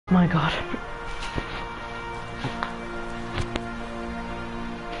My God.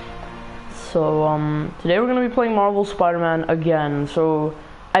 So, today we're gonna be playing Marvel Spider-Man again. So,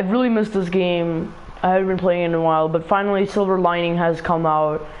 I've really missed this game. I haven't been playing it in a while, but finally Silver Lining has come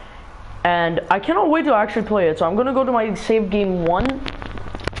out. And I cannot wait to actually play it. So I'm gonna go to my save game 1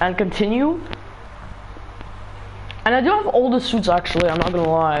 and continue. And I do have all the suits actually, I'm not gonna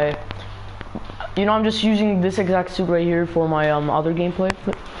lie. You know, I'm just using this exact suit right here for my other gameplay.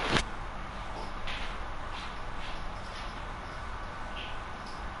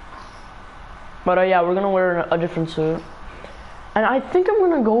 But yeah, we're gonna wear a different suit. And I think I'm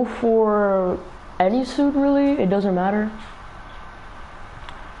gonna go for any suit really, it doesn't matter.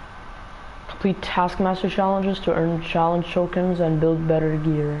 Complete Taskmaster challenges to earn challenge tokens and build better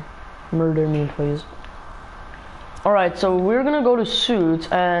gear. Murder me, please. Alright, so we're gonna go to suits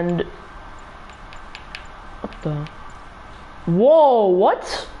and... What the... Whoa,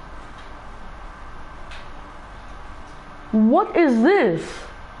 what? What is this?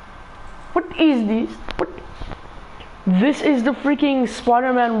 What is this? What? This is the freaking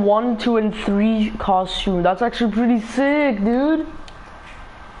Spider-Man 1, 2, and 3 costume. That's actually pretty sick, dude.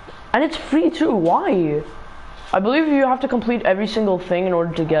 And it's free too, why? I believe you have to complete every single thing in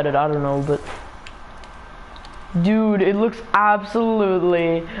order to get it, I don't know, but... Dude, it looks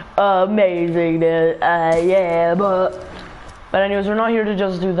absolutely amazing, dude. Yeah, but anyways, we're not here to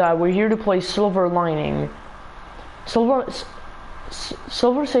just do that. We're here to play Silver Lining. Silver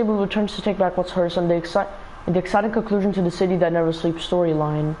Sable returns to take back what's hers and the exciting conclusion to the city that never sleeps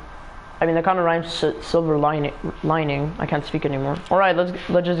storyline. I mean, that kind of rhymes Silver Lining. I can't speak anymore. All right, let's just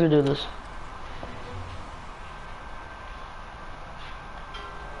go do this.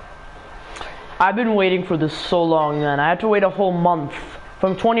 I've been waiting for this so long, man. I had to wait a whole month,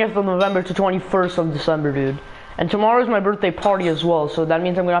 from 20th of November to 21st of December, dude. And tomorrow's my birthday party as well, so that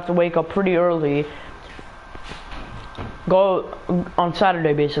means I'm gonna have to wake up pretty early. Go on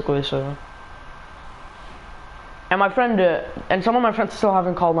Saturday, basically, so. And my friend, and some of my friends still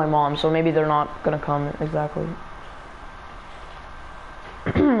haven't called my mom, so maybe they're not gonna come exactly.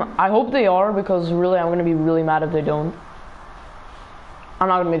 I hope they are, because really, I'm gonna be really mad if they don't. I'm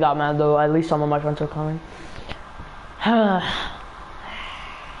not gonna be that mad though, at least some of my friends are coming. Mary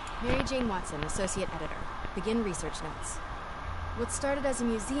Jane Watson, Associate Editor. Begin research notes. What started as a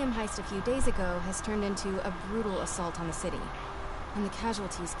museum heist a few days ago has turned into a brutal assault on the city. And the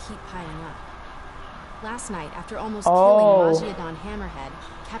casualties keep piling up. Last night, after almost killing Majid-Don Hammerhead,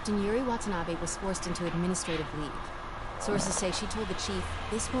 Captain Yuri Watanabe was forced into administrative leave. Sources say she told the chief,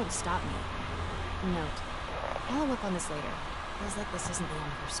 "This won't stop me." Note, follow up on this later. Feels like this isn't the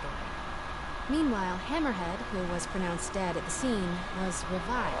end of her story. Meanwhile, Hammerhead, who was pronounced dead at the scene, was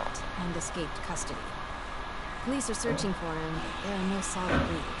revived and escaped custody. Police are searching for him, but there are no solid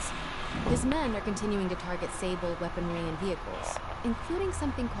leads. His men are continuing to target Sable weaponry and vehicles, including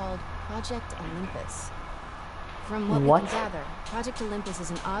something called Project Olympus. From what we can gather, Project Olympus is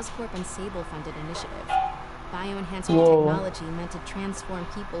an Oscorp and Sable-funded initiative. Bioenhancement technology meant to transform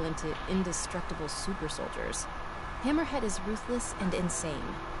people into indestructible super soldiers. Hammerhead is ruthless and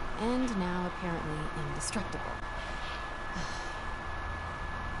insane, and now apparently indestructible.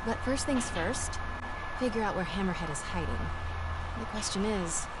 But first things first, figure out where Hammerhead is hiding. The question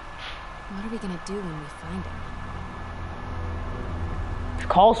is, what are we gonna do when we find him?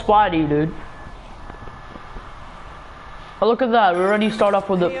 Call Spidey, dude. Oh, look at that. We already start off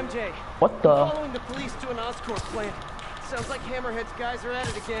with the... MJ, what the? Following the police to an Oscorp plant. Sounds like Hammerhead's guys are at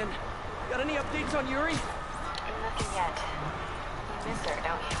it again. Got any updates on Yuri? Nothing yet. You miss her,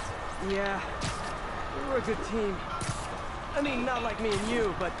 don't you? Yeah. We were a good team. I mean, not like me and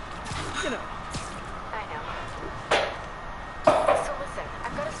you, but, you know. I know. So listen,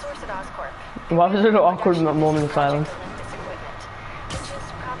 I've got a source at Oscorp. Why was there an awkward moment of silence? Olympus equipment, which is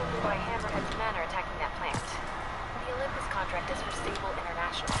probably why Hammerhead's men are attacking that plant. The Olympus contract is for Sable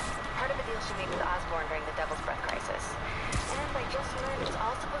International, part of a deal she made with Osborn during the Devil's Breath crisis. And I just learned it's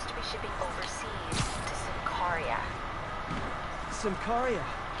all supposed to be shipping overseas to Simcaria. Simcaria,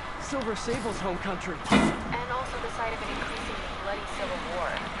 Silver Sable's home country. And also the site of an increasingly bloody civil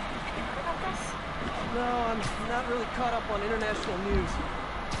war. Have you heard about this? No, I'm not really caught up on international news.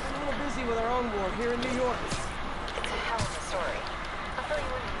 I'm a little busy with our own war here in New York. It's a hell of a story. I'll fill you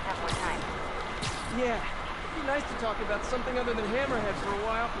in when we have more time. Yeah, it'd be nice to talk about something other than Hammerhead for a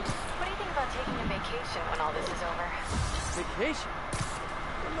while. What do you think about taking a vacation when all this is over? Vacation?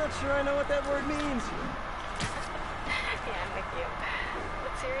 I'm not sure I know what that word means. Yeah, I'm with you.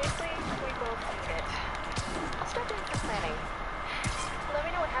 But seriously, we both need it. I'll start doing some planning. Let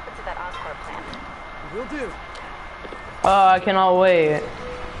me know what happens at that Oscorp plant. Will do. I cannot wait.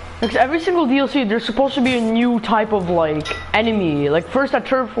 Because every single DLC, there's supposed to be a new type of like enemy. Like first at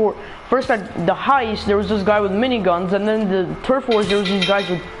Turf War, first at the heist, there was this guy with miniguns, and then the Turf Wars, there was these guys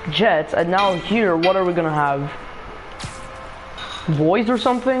with jets, and now here, what are we gonna have? Boys or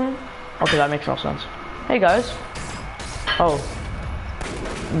something? Okay, that makes no sense. Hey guys. Oh.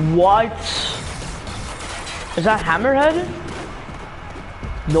 What? Is that Hammerhead?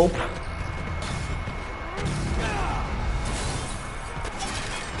 Nope.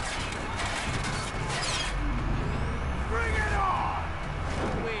 Bring it on!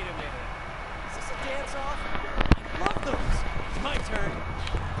 Wait a minute. Is this a dance-off? I love those. It's my turn.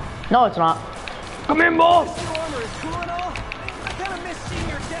 No, it's not. Come in, boss! This new armor is cool and all. I kind of miss seeing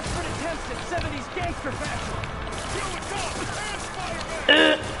your desperate attempts at 70s gangster fashion. Yo, what's up? Hands,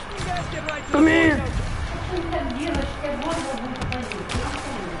 Spider-Man! You guys get right to Come the here. point,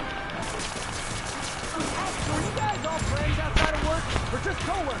 So are you guys all friends outside of work, or just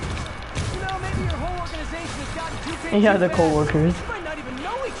co-workers? You know, maybe your whole organization has gotten too big. Yeah, too they're fast. co-workers. You might not even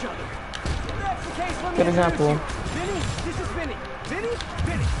know each other. If that's the case, let me Good introduce example. you. Vinny, this is Vinny. Vinny,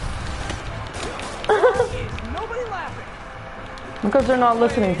 Vinny. Why is nobody laughing? Because they're not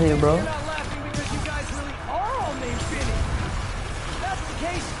listening to you, bro. You're not laughing because you guys really are all named Vinny. If that's the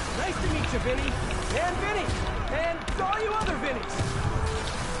case, nice to meet you, Vinny. And Vinny. And all you other Vinnies.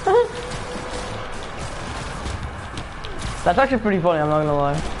 That's actually pretty funny, I'm not gonna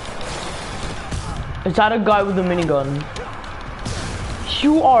lie. Is that a guy with a minigun?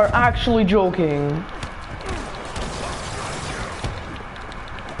 You are actually joking.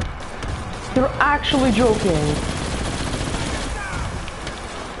 You're actually joking.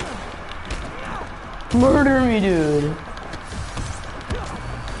 Murder me, dude.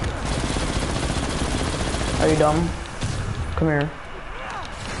 Are you dumb? Come here.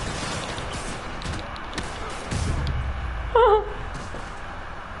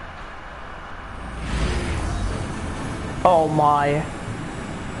 Oh my.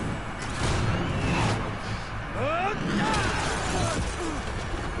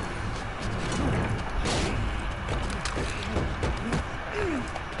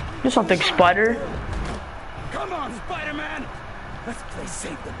 Do something, Spider. Come on, Spider-Man. Let's play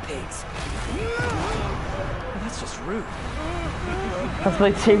Save the Pigs. That's just rude. Let's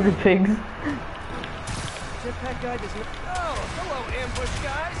play Save the Pigs. Jetpack guy doesn't... Oh, hello, ambush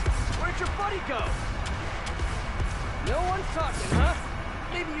guys. Where'd your buddy go? No one's talking, huh?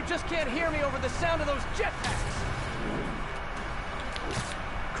 Maybe you just can't hear me over the sound of those jetpacks.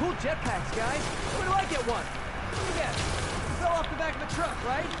 Cool jetpacks, guys. Where do I get one? Yes, fell off the back of the truck,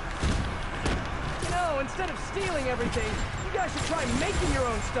 right? You know, instead of stealing everything, you guys should try making your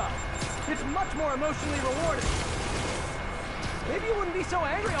own stuff. It's much more emotionally rewarding. Maybe you wouldn't be so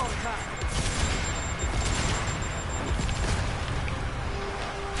angry all the time.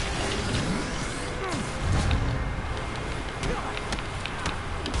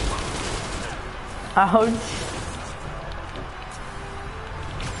 Ouch.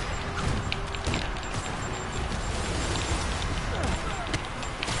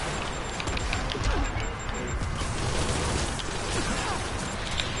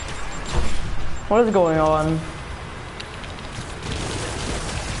 What is going on?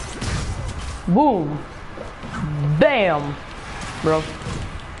 Boom. Bam. Bro.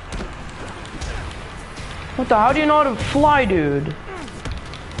 What the, how do you know how to fly, dude?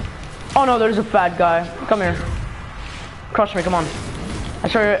 Oh no, there's a fat guy. Come here. Crush me, come on. I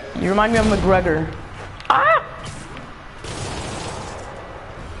swear, you remind me of McGregor. Ah!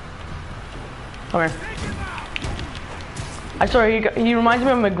 Come here. I swear, he reminds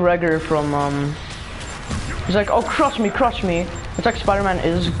me of McGregor from, he's like, oh, crush me, crush me. It's like Spider-Man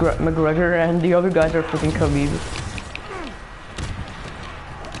is McGregor and the other guys are freaking Khabib.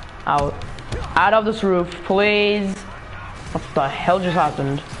 Out. Out of this roof, please. What the hell just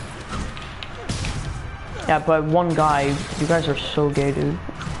happened? Yeah, but one guy, you guys are so gay, dude.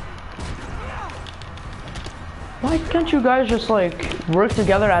 Why can't you guys just like work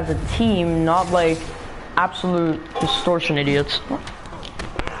together as a team, not like absolute distortion idiots?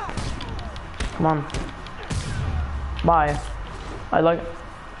 Come on. Bye. I like it.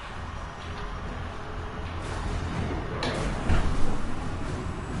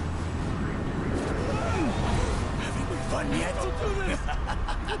 Fun yet?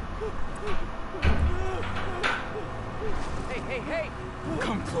 Hey!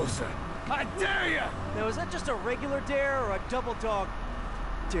 Come closer. I dare you! Now, is that just a regular dare or a double dog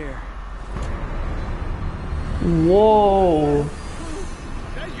dare? Whoa. Is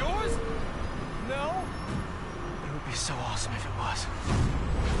that yours? No? It would be so awesome if it was.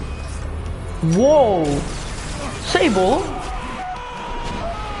 Whoa. Sable?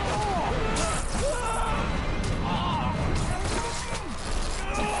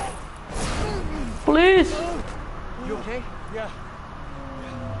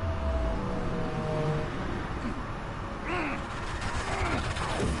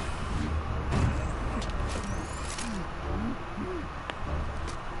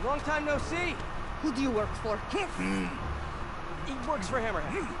 long time no see. Who do you work for? He works for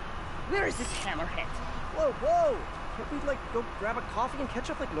Hammerhead. Where is this hammerhead? Whoa, whoa! Can't we, like, go grab a coffee and catch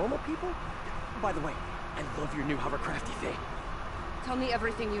up like normal people? By the way, I love your new hovercrafty thing. Tell me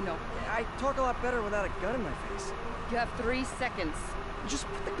everything you know. I talk a lot better without a gun in my face. You have 3 seconds. Just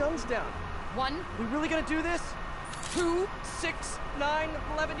put the guns down. 1, We really gonna do this? 2, 6, 9,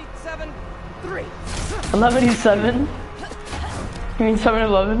 11, 7, 3. 11-7? You mean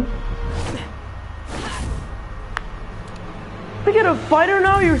 7-Eleven? We get a fighter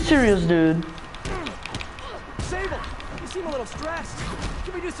now? You're serious, dude. Sable, you seem a little stressed.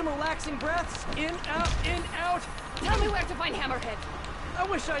 Can we do some relaxing breaths? In, out. Tell me where to find Hammerhead. I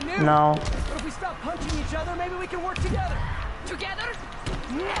wish I knew. No. But if we stop punching each other, maybe we can work together. Together?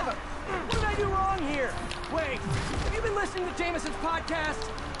 Never. What did I do wrong here? Wait, have you been listening to Jameson's podcast?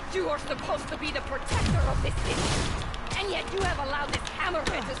 You are supposed to be the protector of this city. And yet you have allowed this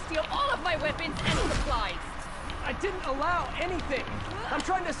Hammerhead to steal all of my weapons and supplies. I didn't allow anything. I'm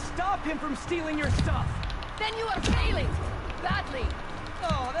trying to stop him from stealing your stuff. Then you are failing. Badly.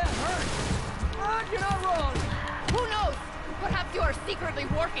 Oh, that hurts. But you're not wrong. Who knows? Perhaps you are secretly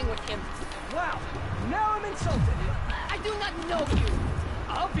working with him. Wow, now I'm insulted. I do not know you.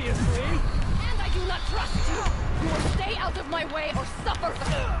 Obviously. And I do not trust you. You will stay out of my way or suffer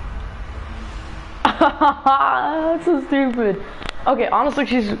the... That's so stupid. Okay, honestly,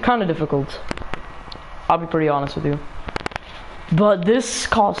 she's kind of difficult. I'll be pretty honest with you. But this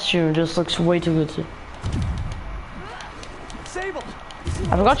costume just looks way too good to... Sable.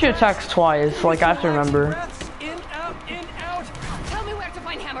 I forgot you attacked twice, like I have to remember. In, out. Tell me where to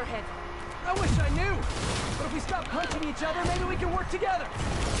find Hammerhead. I wish I knew. But if we stop punching each other, maybe we can work together.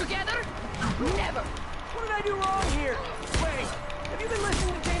 Together? Never. What did I do wrong here? Wait, have you been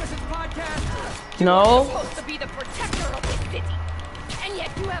listening to Jameson's podcast? No? You're supposed to be the protector of this city. And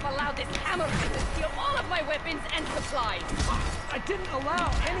yet you have allowed this Hammerhead to steal all of my weapons and supplies. I didn't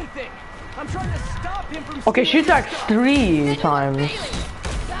allow anything. I'm trying to stop him from Okay, she stealing your attacked stuff. 3 Then you are times. failing.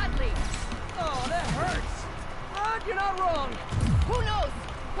 Badly. Oh, that hurts. But you're not wrong. Who knows?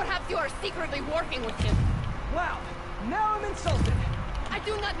 Perhaps you are secretly working with him. Wow, now I'm insulted. I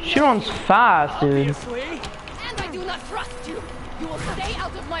do not know She runs you. fast, dude. Obviously. And I do not trust you. You will stay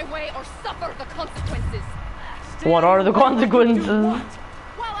out of my way or suffer the consequences. What are the Stay away, like you do consequences? what?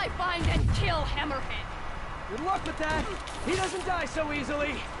 While I find and kill Hammerhead. Good luck with that. He doesn't die so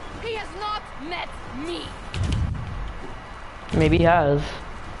easily. He has not met me. Maybe he has.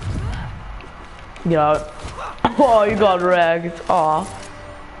 Get out. Oh, you got wrecked. Aw.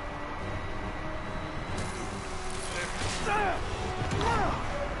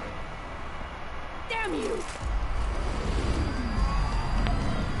 Damn you.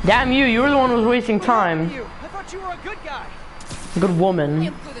 Damn you, you were the one who was wasting What happened time. to you? I thought you were a good guy. Good I woman.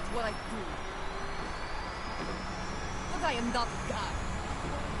 am good at what I do. But I am not God.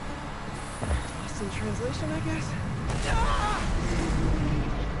 Lost in translation, I guess.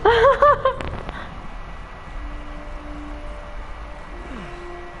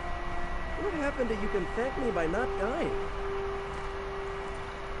 What happened to you can thank me by not dying?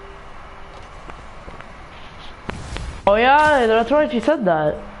 Oh yeah, that's right, she said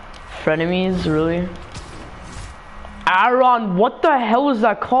that. Frenemies, really? Aaron, what the hell is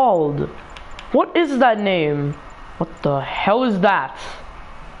that called? What is that name? What the hell is that?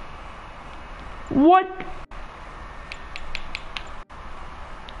 What?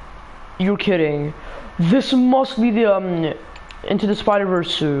 You're kidding. This must be the Into the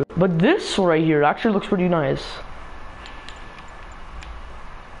Spider-Verse suit. But this right here actually looks pretty nice.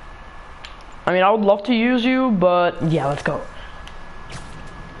 I mean, I would love to use you, but yeah, let's go.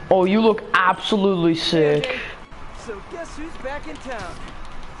 Oh, you look absolutely sick. So guess who's back in town?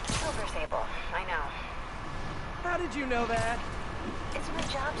 Silver Sable, I know. How did you know that? It's my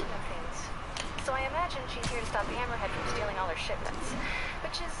job to know things. So I imagine she's here to stop Hammerhead from stealing all her shipments.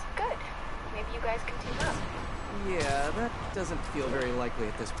 Which is good. Maybe you guys can team up. Yeah, that doesn't feel very likely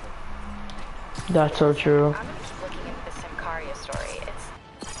at this point. That's so true. I'm gonna keep looking into the Simcaria story. It's...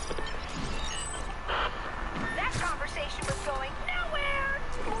 That conversation was going nowhere!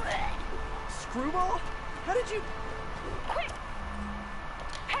 Screwball? How did you... Quick!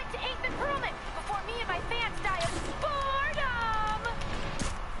 Head to 8th and Perlman before me and my fans die of boredom!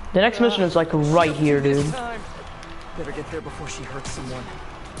 The next mission is like right here, This dude. time. Better get there before she hurts someone.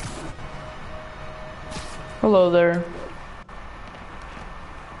 Hello there.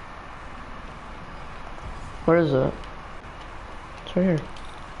 Where is it? It's right here.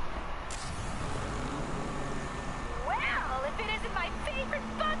 Well, if it isn't my favorite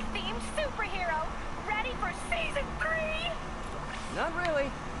bug-themed superhero, ready for season 3? Not really.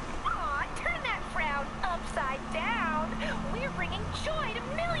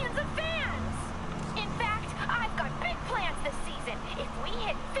 we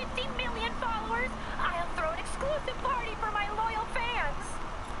hit 50 million followers, I'll throw an exclusive party for my loyal fans.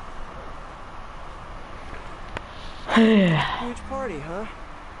 Huge party, huh?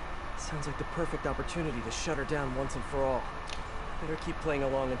 Sounds like the perfect opportunity to shut her down once and for all. Better keep playing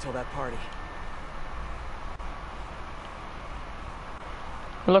along until that party.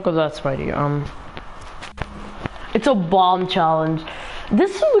 Look at that, Spidey. It's a bomb challenge.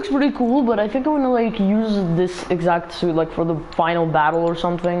 This suit looks pretty cool, but I think I'm gonna like use this exact suit like for the final battle or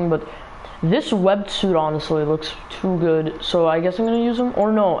something. But this webbed suit honestly looks too good, so I guess I'm gonna use him.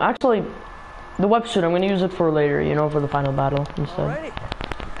 Or no, actually, the web suit I'm gonna use it for later. You know, for the final battle instead.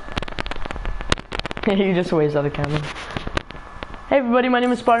 He just waves at the camera. Hey everybody, my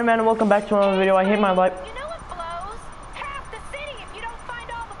name is Spider-Man and welcome back to another video. I hate my life. You know what blows? Half the city if you don't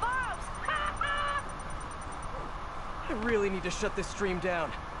find all the bombs. I really need to shut this stream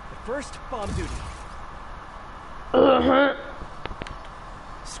down. But first, bomb duty.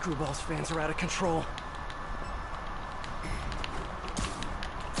 Screwball's fans are out of control.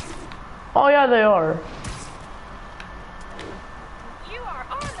 Oh yeah, they are. You are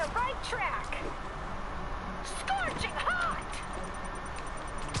on the right track. Scorching hot.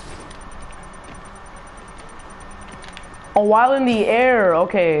 Oh, while in the air,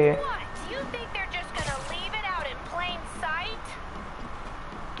 okay. What? You think they're just gonna leave it out in plain sight?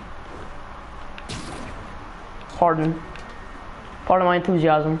 Pardon my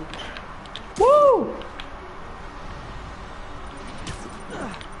enthusiasm. Woo!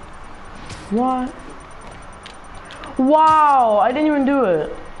 What? Wow, I didn't even do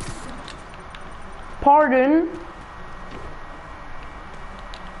it. Pardon?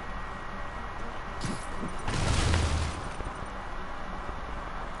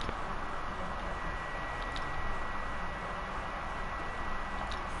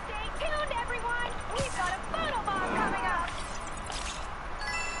 Stay tuned, everyone. We've got a photobomb coming up.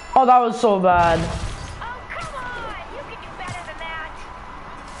 Oh, that was so bad. Oh, come on. You can do better than that.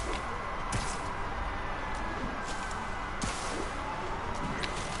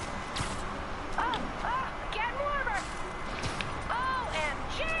 Get warmer.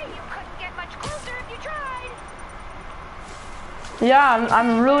 OMG, you couldn't get much closer if you tried. Yeah,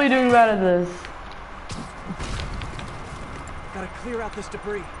 I'm really doing bad at this. Gotta clear out this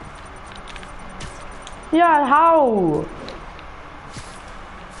debris. Yeah, how?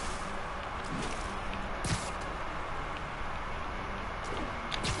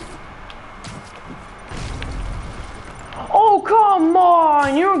 Oh, come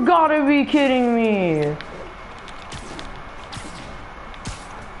on! You gotta be kidding me!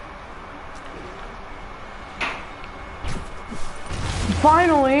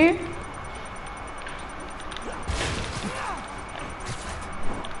 Finally!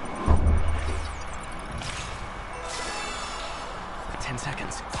 10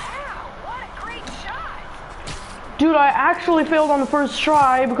 seconds. Wow, what a great shot. Dude, I actually failed on the first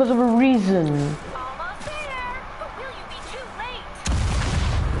try because of a reason. Almost there, but will you be too late?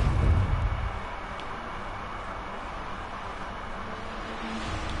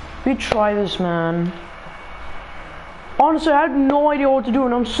 Retry this, man. Honestly, I had no idea what to do,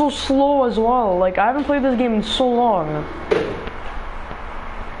 and I'm so slow as well. Like, I haven't played this game in so long.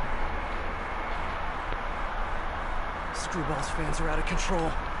 Screwball's fans are out of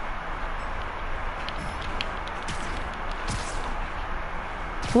control.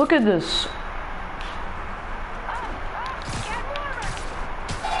 Look at this. Get warmer.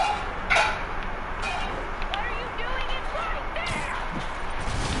 What are you doing? It's right there.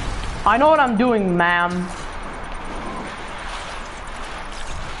 I know what I'm doing, ma'am.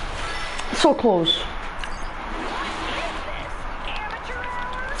 So close. What is this? Amateur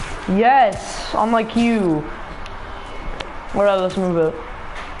hours? Yes, unlike you. Alright, let's move it.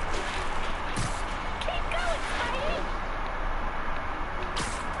 Keep going, Spidey.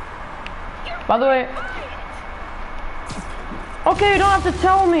 You're By the way, quiet. okay, you don't have to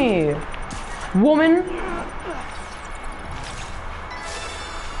tell me, woman.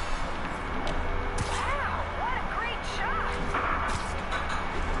 Wow, what a great shot.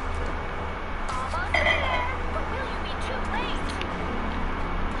 Almost there, but will you be too late?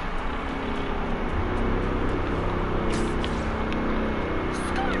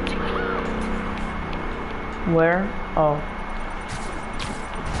 Scorching hot. Where? Oh.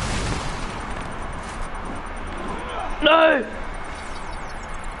 No!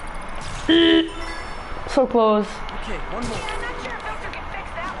 So close. Okay, one more. Yeah, I'm not sure if Filter can fix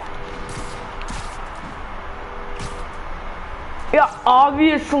that one. Yeah,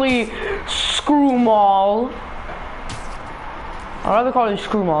 obviously, screw mall. I'd rather call these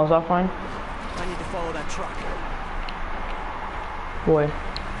screw malls, that's fine. I need to follow that truck. Boy.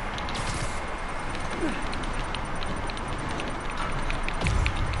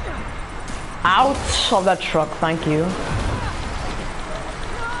 Out of that truck, thank you.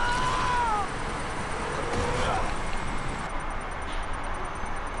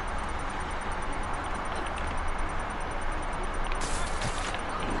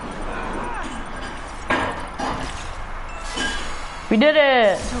 We did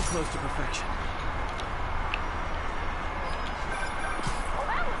it! So close to perfection. Well,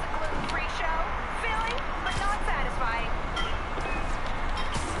 that was a gluten-free show. Filling, but not satisfying.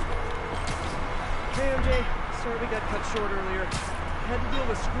 Hey, MJ. Sorry we got cut short earlier. Had to deal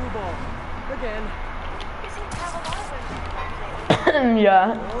with Screwball. Again. You seem to have a lot of women lately.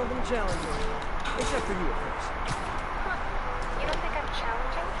 Yeah. All of them challenging. Except for you, of course. Huh. You don't think I'm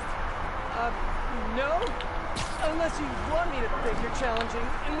challenging? No? Unless you want me to think you're challenging,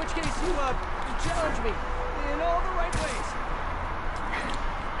 in which case you, challenge me. In all the right ways.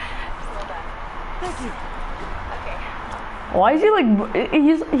 Well done. Thank you. Okay. Why is he like,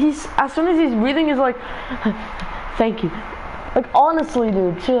 he's, as soon as he's breathing, he's like, thank you. Like, honestly,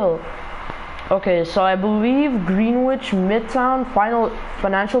 dude, chill. Okay, so I believe Greenwich, Midtown,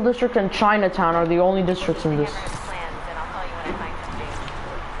 Financial District, and Chinatown are the only districts in this. Hammer has plans, and I'll call you when I find something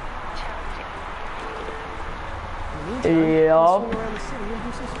challenging. Yup. Swing around the city and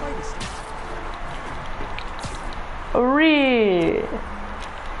do some Spidey stuff. Hooray!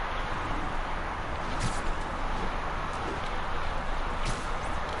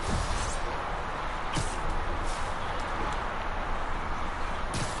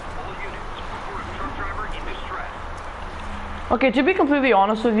 Okay, to be completely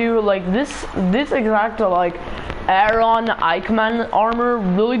honest with you, like this exact like Aaron Eichmann armor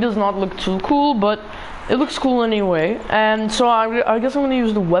really does not look too cool, but it looks cool anyway. And so I guess I'm gonna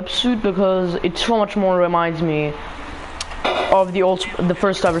use the websuit because it so much more reminds me of the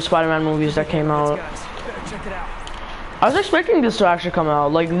first ever Spider-Man movies that came out. Guys, better check it out. I was expecting this to actually come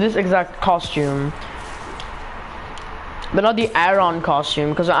out, like this exact costume, but not the Aaron costume,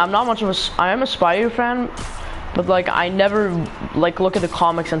 because I'm not much of I am a Spider fan. But like I never like look at the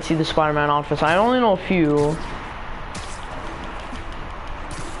comics and see the Spider-Man outfits. I only know a few.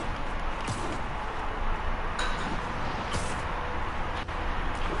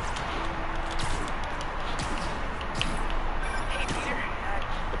 Hey, Peter.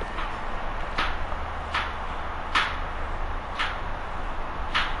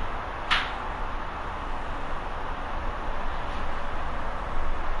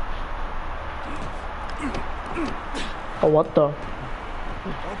 Oh, what the?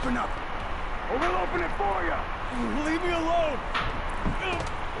 Open up, or we'll open it for you. Leave me alone.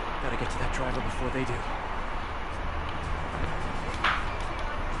 Gotta get to that driver before they do.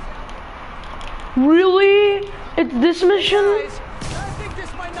 Really? It's this mission? Guys, I think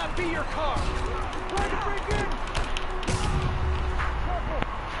this might not be your car. Try to break in.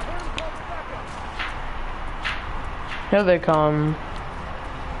 Here they come.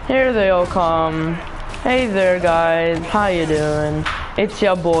 Here they all come. Hey there guys, how you doing? It's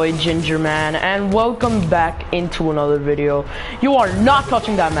your boy Ginger Man, and welcome back into another video. You are not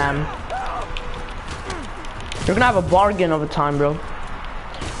touching that man. You're gonna have a bargain of a time, bro.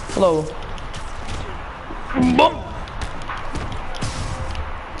 Hello. Boom.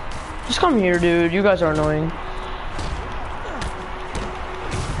 Just come here, dude. You guys are annoying.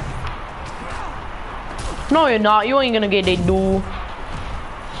 No, you're not. You ain't gonna get a do.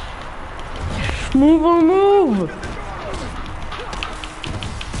 Move or move!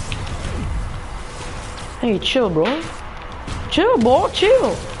 Hey, chill, bro. Chill, bro.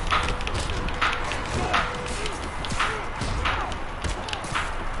 Chill.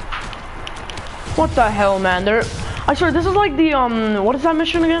 What the hell, man? I swear, this is like the, what is that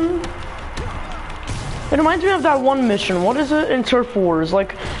mission again? It reminds me of that one mission. What is it in Turf Wars?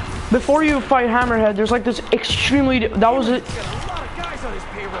 Like, before you fight Hammerhead, there's like this extremely, that was it. Got a lot of guys on his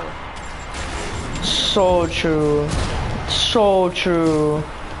payroll. So true. So true.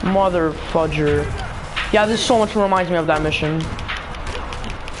 Mother fudger. Yeah, this so much reminds me of that mission.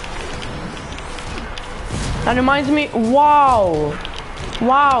 That reminds me, wow.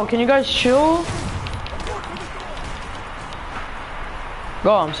 Wow, can you guys chill?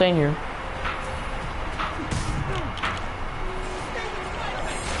 Go, I'm staying here.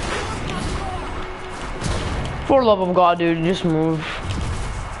 For the love of God, dude, just move.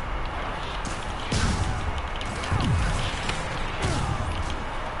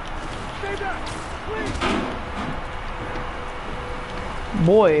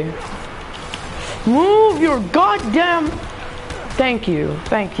 Boy, move your goddamn. Thank you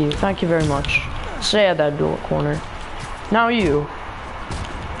very much. Stay at that door corner. Now you.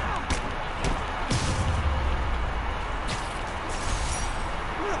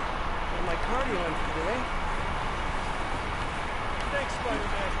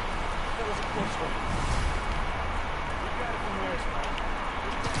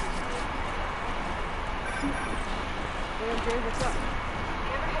 Hey, MJ, what's up?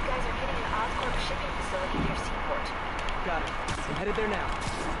 Hammerhead guys are hitting an Oscorp shipping facility near Seaport. Got it. I'm headed there now.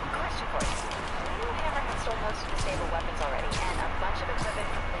 Question for you. We knew Hammerhead stole most of the Sable weapons already, and a bunch of equipment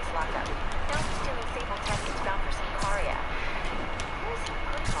from police lockup. Now he's stealing Sable tech he's found for Sicaria. Where is he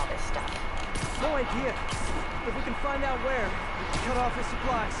putting all this stuff? No idea. If we can find out where, we can cut off his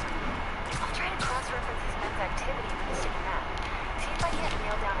supplies. I'll try to cross-reference his men's activity with the city map. See if I can't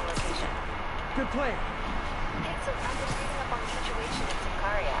nail down a location. Good plan. Hey, so I've been reading up on the situation in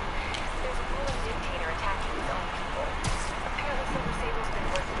Sicaria. There's a ruling dictator attacking his own people. Apparently Silver Sable's been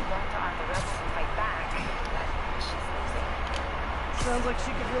working alone to arm the rebels and fight back, but she's losing. Sounds like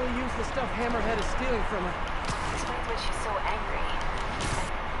she could really use the stuff Hammerhead is stealing from her. Explains why she's so angry.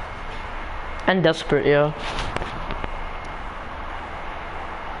 And desperate, yeah.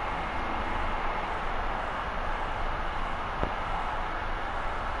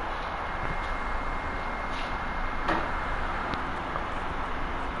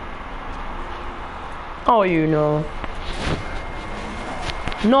 Oh, you know.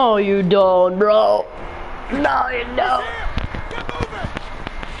 No, you don't, bro. No, you don't.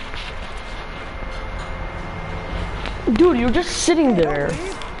 Dude, you're just sitting there. Don't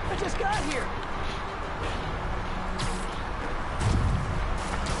leave. I just got here.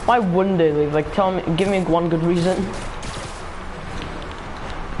 Why wouldn't they leave? Like, tell me, give me one good reason. You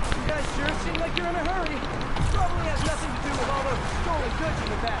guys sure seem like you're in a hurry. Probably has nothing to do with all those stolen goods in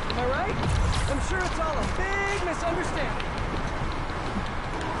the back, am I right? I'm sure it's all a big misunderstanding.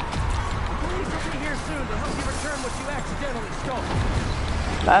 The police will be here soon to help you return what you accidentally stole.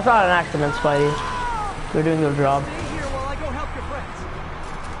 That's not an accident, Spidey. They're doing their job. Stay here while I go help your friends.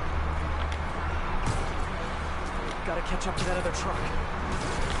 Gotta catch up to that other truck.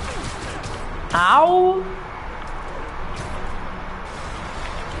 Ow!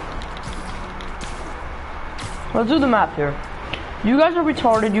 Let's do the math here. You guys are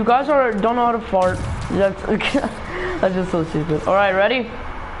retarded. You guys don't know how to fart. That's that's just so stupid. All right, ready?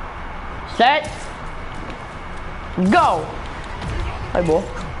 Set. Go. Hi, boy.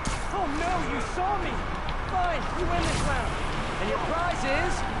 Oh no, you saw me! Fine, you win this round. And your prize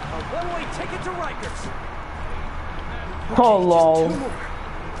is a one-way ticket to Rikers. Oh, lol. Just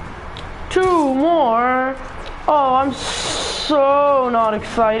 2 more. 2 more. Oh, I'm so not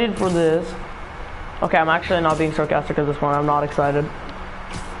excited for this. Okay, I'm actually not being sarcastic at this point. I'm not excited.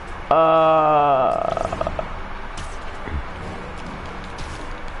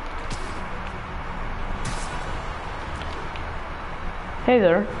 Hey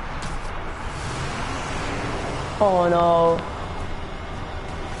there. Oh no.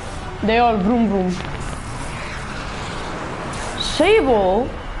 They are vroom vroom. Sable?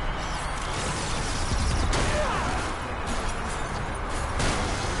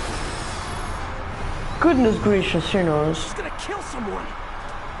 Goodness gracious, you know. She's gonna kill someone.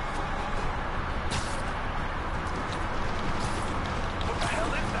 What the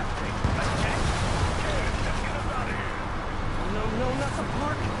hell is that thing? A tank? Okay, let's get us out of here. No, not the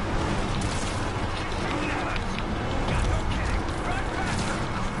park. Got no kidding. Drive faster.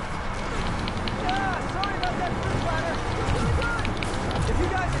 Ah, sorry about that fruit ladder. It's really good. If you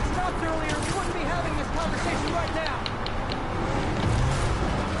guys had stopped earlier, we wouldn't be having this conversation right now.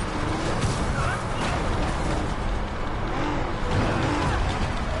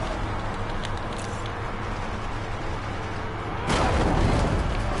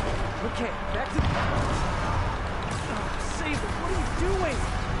 Okay, back to... Oh, Sable, what are you doing?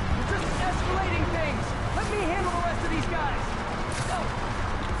 You're just escalating things. Let me handle the rest of these guys. No!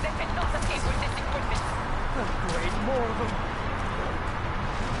 They cannot escape with this equipment. Oh, great, more of them.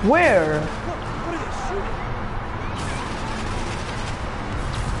 Where? Look, what are they shooting?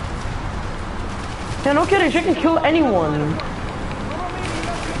 Yeah, no kidding. She can kill anyone. Well, maybe you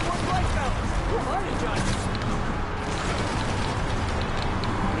got good work-life balance. Who am I to judge?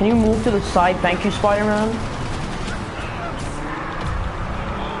 Can you move to the side? Thank you, Spider-Man.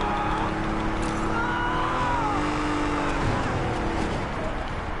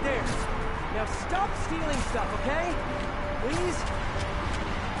 There. Now stop stealing stuff, okay? Please?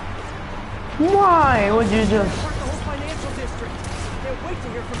 Why would you just... Part the whole financial district. Can't wait to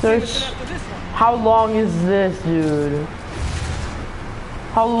hear from There's... Jameson after this one. How long is this, dude?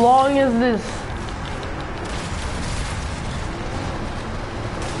 How long is this?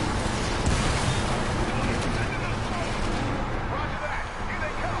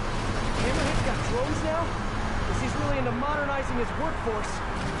 Hammerhead's got drones now? Guess he's really into modernizing his workforce.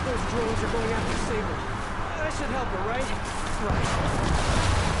 Those drones are going after Sable. I should help her, right? Right.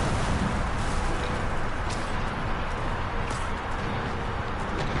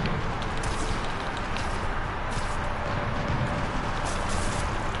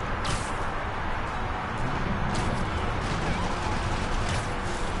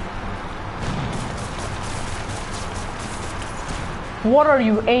 What are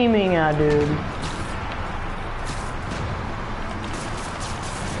you aiming at, dude?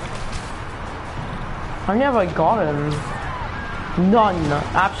 How many have I gotten? None.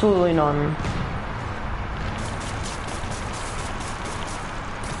 Absolutely none.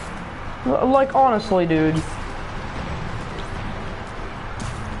 Like, honestly, dude.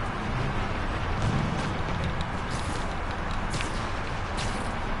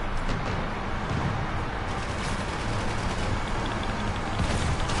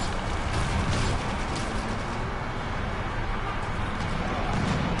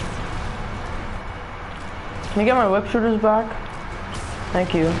 Can you get my whip shooters back?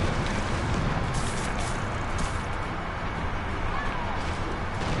 Thank you.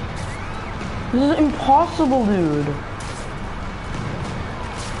 This is impossible, dude.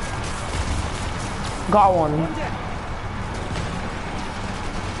 Got one.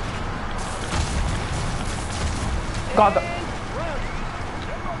 Got the.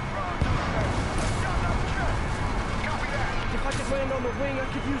 If I could land on the wing, I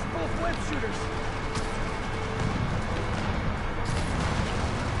could use both web shooters.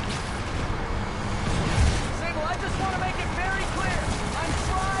 Sable, I just want to make it very clear. I'm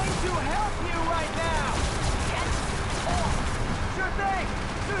trying to help you right now. Get off. Sure thing.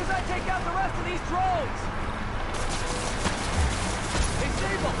 As soon as I take out the rest of these drones. Hey,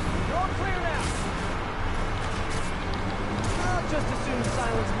 Sable, you're all clear now. I'll just as soon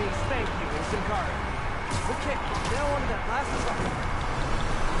silence means thank you in Sincari. Okay, now on to that last assault.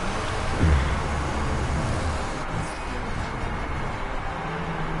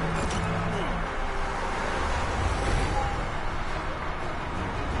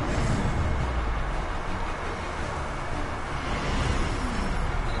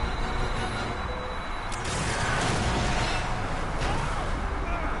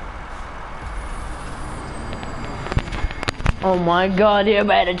 Oh my god, you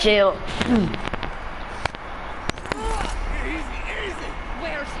better chill.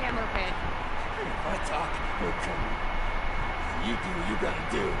 Where's Hammerhead? If I talk, he'll come. You do what you gotta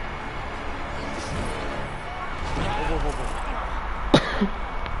do. Whoa.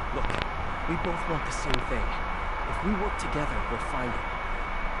 Look, we both want the same thing. If we work together, we'll find it.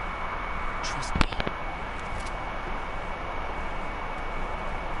 Trust me.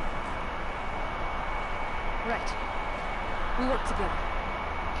 Right. We work together.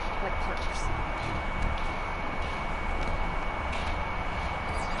 Like partners.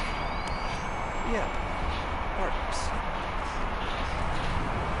 Yeah, partners.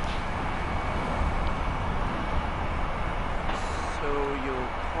 So you'll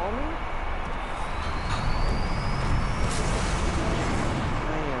call me? I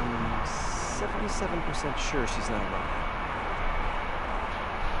am 77% sure she's not wrong.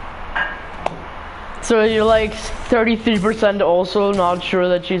 So you're like 33% also not sure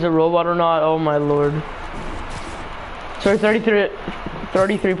that she's a robot or not? Oh my lord. Sorry,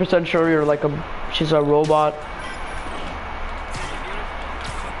 33% sure you're like she's a robot.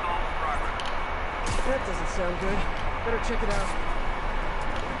 That doesn't sound good. Better check it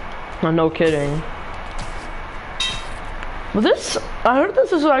out. No kidding. But this, I heard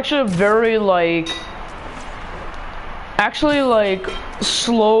this is actually a very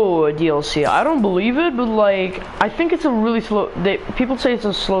slow DLC. I don't believe it, but like, I think it's a really slow, people say it's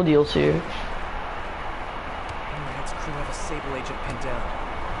a slow DLC. Hammerhead's crew have a Sable agent pinned down.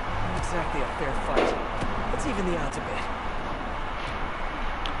 Not exactly a fair fight. Let's even the odds a bit.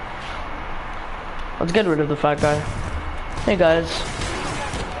 Let's get rid of the fat guy. Hey guys.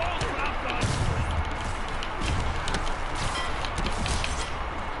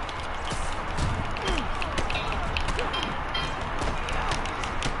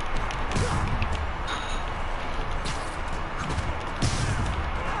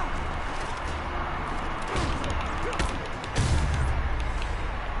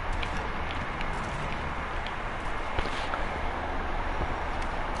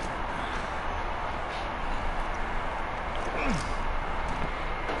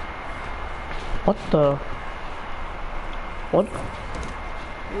 What the? What?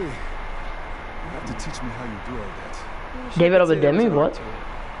 Hey, you have to teach me how you do all that. David Abademi, what?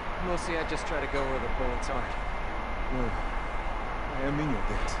 Mostly I just try to go where the bullets aren't. Well, I am in your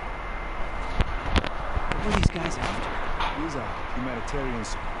debt. What are these guys after? These are humanitarian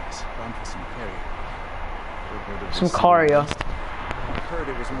supplies bound for some carrier. Some Karia. I heard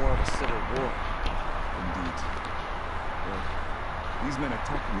it was more of a civil war. Indeed. Well, these men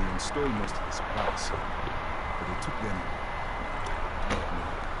attacked me and stole most of the supplies. But they took them.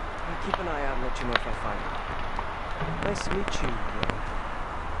 I'll keep an eye out and let you know if I find them. Nice to meet you,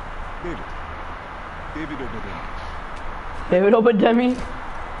 David. David Obedemi. David Obademi.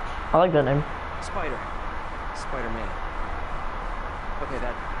 I like that name. Spider-Man. Okay,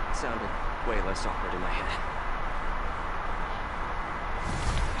 that sounded way less awkward in my head.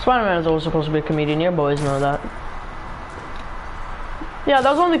 Spider-Man is always supposed to be a comedian. You boys know that. Yeah,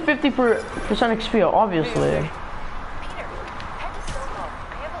 that was only 50% XP, obviously. Peter, head to Soho.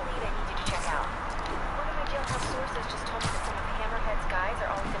 I have a lead I need you to check out. One of my jailhouse sources just told me that some of Hammerhead's guys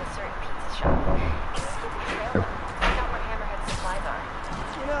are always in a certain pizza shop. Can you give me a trailer? Find out where Hammerhead's supplies are.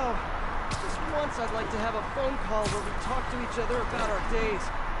 You know, just once I'd like to have a phone call where we talk to each other about our days,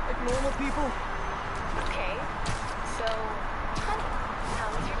 like normal people. Okay. So, honey, how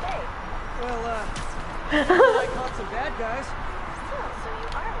was your day? Well, I caught some bad guys. Oh, so you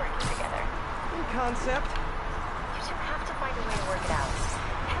are working together. In concept. You two have to find a way to work it out.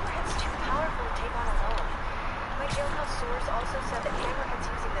 Hammerhead's too powerful to take on alone. My jailhouse source also said that Hammerhead's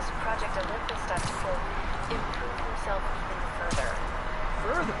using this Project Olympus stuff to, quote, improve himself even further.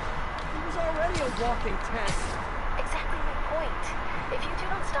 Further? He was already a walking tank. Exactly my point. If you two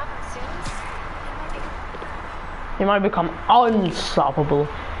don't stop him soon, He might become unstoppable.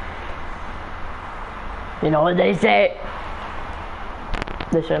 You know what they say?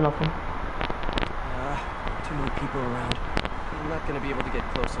 They say nothing. Too many people around. I'm not gonna be able to get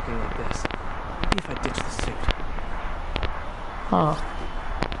close looking like this. Maybe if I ditch the suit. Huh.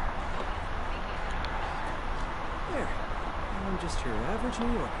 There. I'm just your average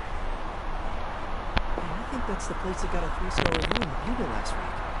New Yorker. I think that's the place that got a 3-star review in the Bugle last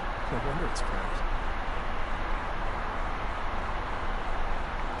week. No wonder it's crowded.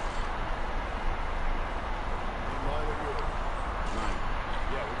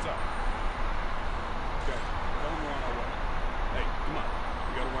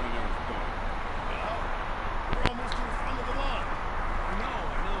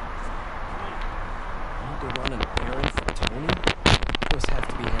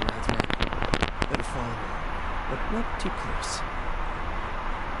 Too close. So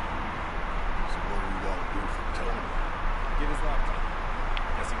what do we gotta do for Tony? Get his laptop.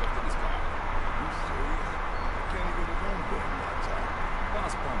 Guess he left in his car. You serious? I can't even get home with his laptop.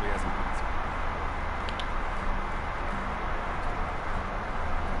 Boss probably hasn't been his.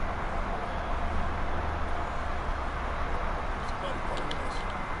 Somebody calling us.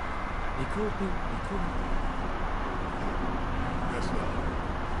 Be cool, Pete. Be cool. Guess not.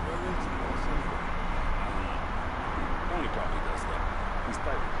 Where is the boss anyway? Tony probably does that. He's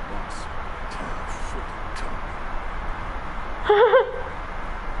tight with the boss. Freaking Tony.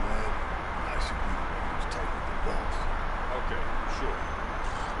 Man, I should be the one who's tight with the boss. Okay, sure.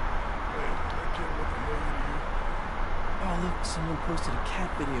 Hey, that kid look familiar to you? Oh, look, someone posted a cat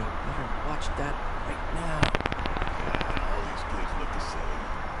video. Better watch that right now. Yeah, all these kids look the same.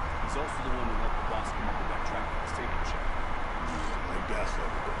 He's also the one who helped the boss come up with that tracking and safety check. Like that's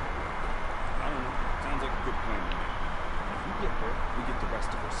ever gonna work. I don't know. Sounds like a good plan to me. If we get her, we get the rest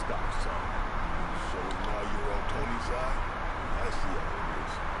of her stuff, so... So now you're on Tony's side? I see how it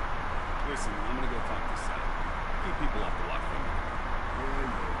is. Listen, I'm gonna go talk to Sam. Keep people off the lot from me.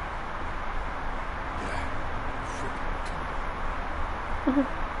 Yeah, freaking Tony.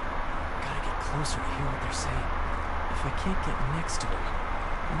 Gotta get closer to hear what they're saying. If I can't get next to them,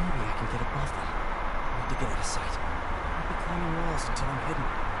 maybe I can get above them. I need to get out of sight. I'll be climbing walls until I'm hidden.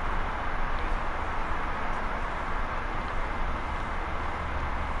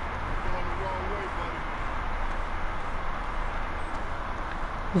 Going the wrong way, buddy.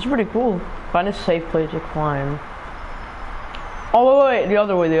 It's pretty cool. Find a safe place to climb. Oh wait, the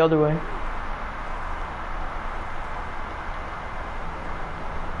other way, the other way.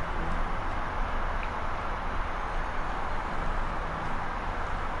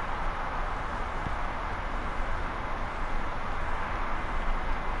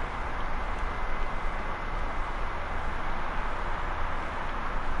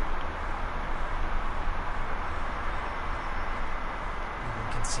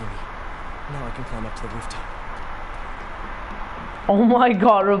 See me. Now I can climb up to the rooftop. Oh my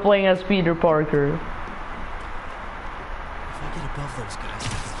god, we're playing as Peter Parker. If I get above those guys, I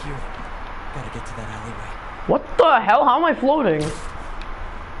can hear them. Gotta get to that alleyway. What the hell? How am I floating?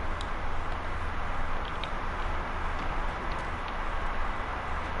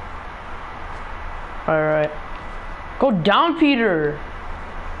 Alright. Go down, Peter!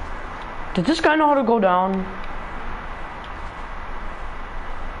 Did this guy know how to go down?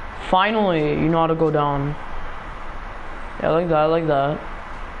 Finally, you know how to go down. Yeah, like that, like that. I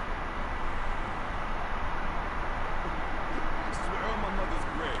swear on my mother's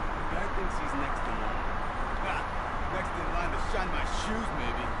grave, the guy thinks he's next in line. Next in line to shine my shoes,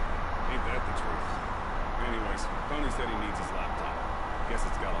 maybe. Ain't that the truth? Anyways, Tony said said he needs his laptop. Guess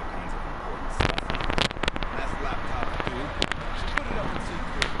it's got all kinds of important stuff on it. That's laptop, dude. Should put it up in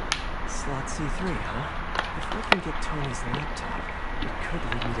C3. Slot C3, huh? If I can get Tony's laptop, it could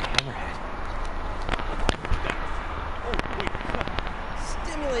lead me to Hammerhead. Oh, wait.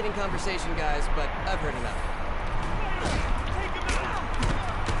 Stimulating conversation, guys, but I've heard enough.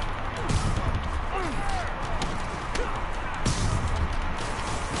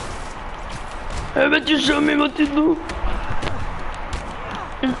 I bet you show me what to do.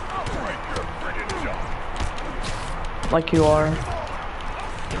 Like you are.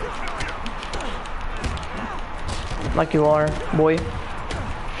 Like you are, boy.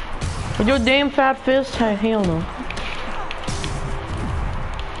 With your damn fat fist? Hey, hell no.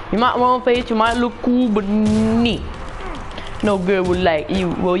 You might want face, you might look cool, but neat. No girl would like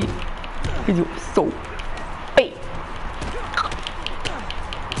you, boy. Cause you're so fake.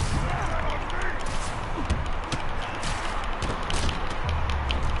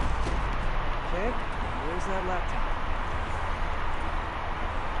 Okay, where's that laptop?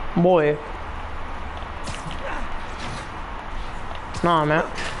 Boy. Nah, man.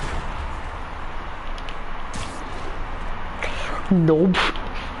 Nope.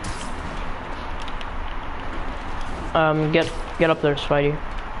 Get up there, Spidey.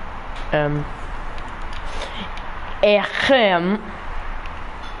 Can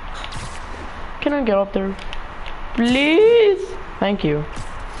I get up there? Please? Thank you.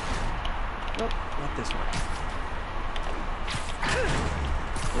 Nope, not this one.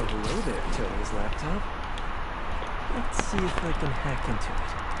 Well, hello there, Tony's laptop. Let's see if I can hack into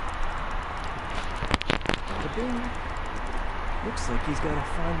it. Bada bing. Looks like he's got a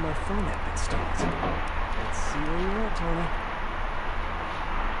Find My Phone app installed. Let's see where you are, Tony.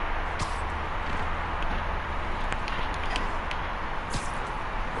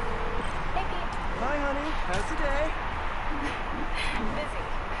 Hi, honey. How's the day? Busy.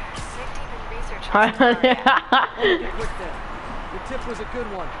 Dig deep in research. Hi, honey. Get quick then. Your tip was a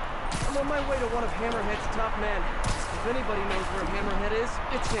good one. I'm on my way to one of Hammerhead's top men. If anybody knows where Hammerhead is,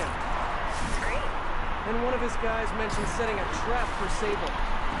 it's him. That's great. And one of his guys mentioned setting a trap for Sable.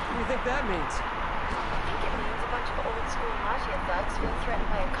 What do you think that means? I think it means a bunch of old school mafia thugs feel threatened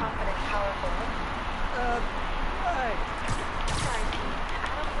by a confident, powerful woman. Right. Sorry, Pete.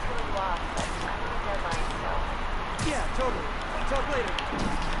 I don't mean to throw you off, but I'm on a deadline, so... Yeah, totally. Talk later.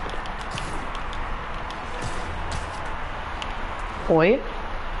 Boy.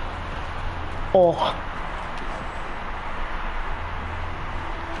 Oh.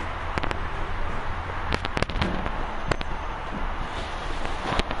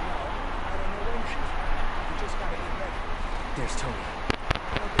 There's Tony.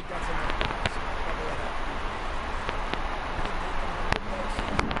 I don't think that's enough. Cover it up.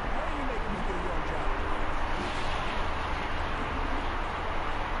 Why are you making me do your own job?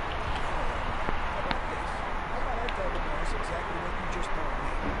 How about this? How about I tell the boss exactly what you just told me?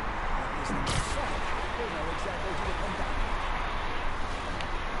 At least in my side, they know exactly who to come down.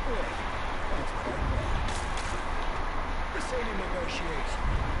 Good. That's quite well. This ain't a negotiation.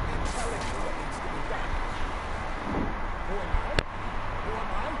 I'm telling you what needs to be done. Who am I? Who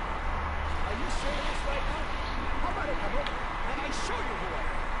am I? Are you serious right now? How about I come over and I show you who I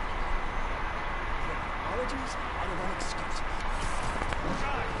am? Your apologies? I don't want excuses.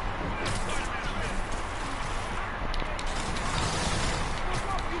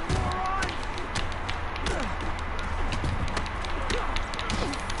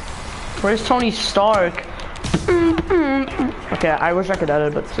 Where's Tony Stark? Okay, I wish I could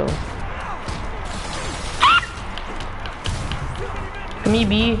edit, but still. Me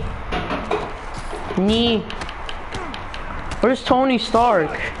B. Me. Where's Tony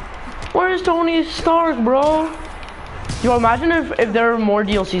Stark? Where's Tony Stark, bro? Yo, imagine if there are more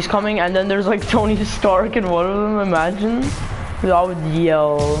DLCs coming and then there's like Tony Stark in one of them, imagine? I would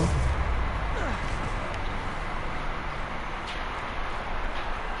yell.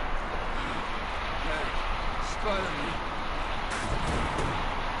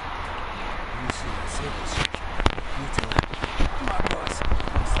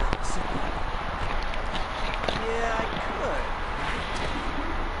 Yeah, I could.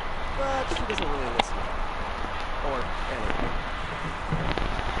 But she doesn't really listen. Or anything.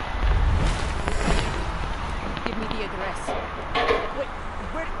 Give me the address. Wait,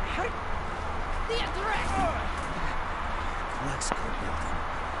 where? How did... The address! Lexco building.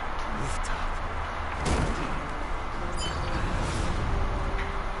 Rooftop.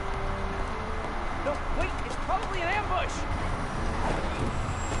 No, wait, it's probably an ambush!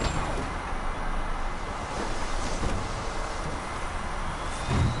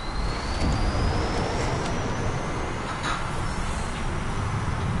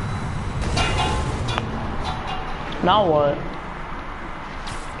 Now what?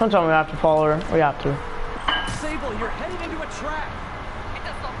 Don't tell me we have to follow her. We have to. Sable, you're headed into a trap. It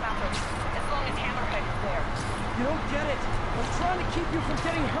does not matter, as long as Hammerhead is there. You don't get it. I'm trying to keep you from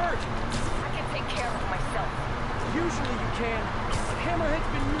getting hurt. I can take care of myself. Usually you can, but Hammerhead's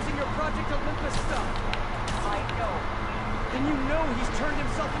been using your Project Olympus stuff. I know. And you know he's turned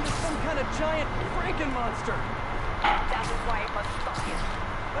himself into some kind of giant Franken-monster. That is why I must stop him.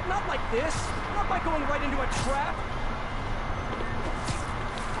 But not like this. Not by going right into a trap.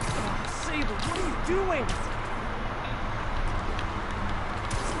 Sable, what are you doing?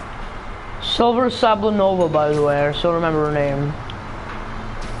 Silver Sablanova, by the way. I still remember her name.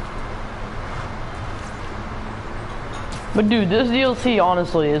 But dude, this DLC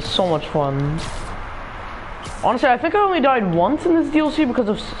honestly is so much fun. Honestly, I think I only died once in this DLC because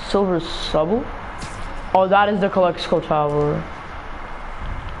of Silver Sable. Oh, that is the Calexico Tower.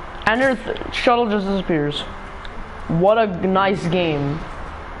 And her shuttle just disappears. What a nice game.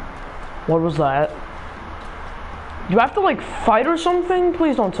 What was that? You have to like fight or something?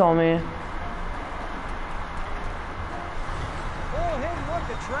 Please don't tell me. Oh, hey, look,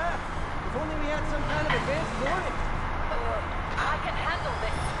 a trap. If only we had some kind of advanced warning. I can handle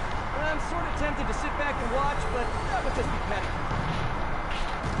this. I'm sort of tempted to sit back and watch, but that would just be petty.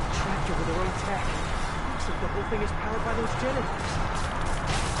 Tractor with their own tech. Looks like the whole thing is powered by those generators.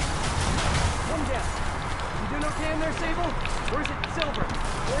 One guess. You doing okay in there, Sable? Or is it Silver?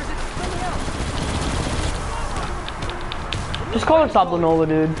 Or is it something else? Just call her Sablanova,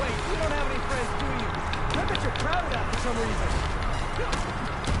 dude. Wait, you don't have any friends, do you? I bet you're proud of that for some reason.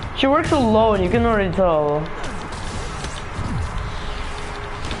 She works alone, you can already tell.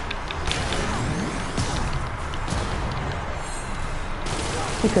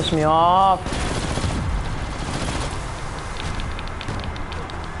 You pissed me off.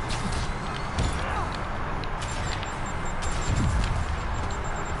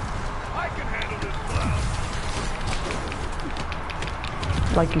 I can handle this clown.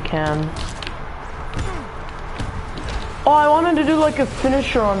 Like you can. Oh, I wanted to do like a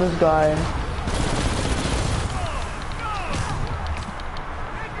finisher on this guy.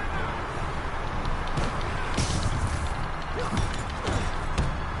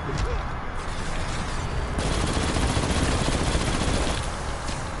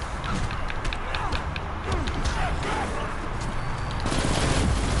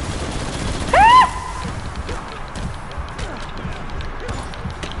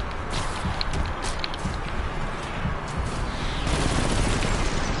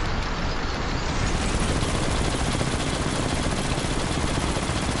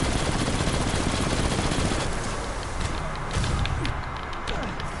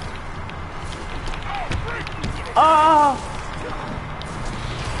 Ah!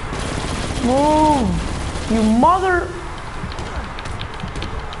 Move! You mother...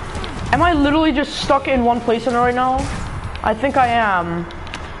 Am I literally just stuck in one place in it right now? I think I am.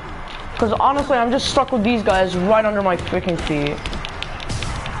 Because honestly, I'm just stuck with these guys right under my freaking feet.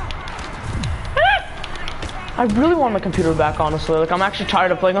 I really want my computer back, honestly. Like, I'm actually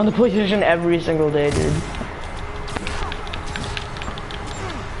tired of playing on the PlayStation every single day, dude.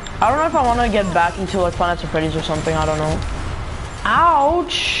 I don't know if I want to get back into like Planet of Freddy's or something, I don't know.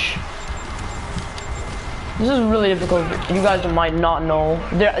 Ouch! This is really difficult. You guys might not know.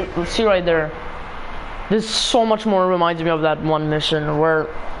 There, see right there. This so much more reminds me of that one mission where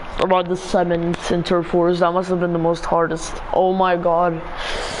about the 7th in Turf Wars. That must have been the most hardest. Oh my god.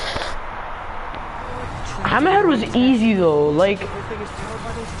 Hammerhead was easy though, like... Everything is powered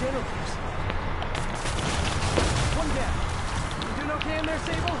by those generators. One guess. You doing okay in there,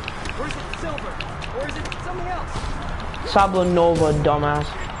 Sable? Or is it Silver? Or is it something else? Sablanova, dumbass.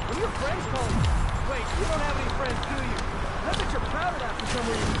 When your friends call you. Wait, you don't have any friends, do you? I bet you're proud of that for some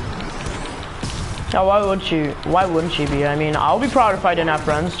reason. Yeah, why would she? Why wouldn't she be? I mean, I'll be proud if I didn't have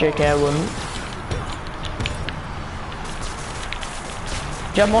friends. JK, I wouldn't.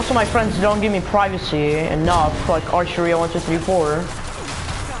 Yeah, most of my friends don't give me privacy enough, like Archeria 1, 2, 3, 4. Hang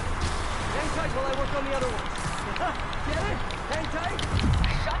tight while I work on the other ones. Get it? Hang tight?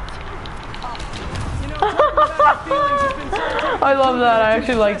 You know, talking about your feelings has been so I love that. I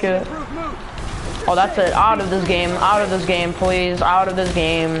actually like it. improved mood. Oh, that's it. Out of this game. Out of this game, please. Out of this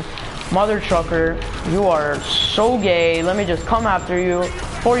game. Mother trucker, you are so gay. Let me just come after you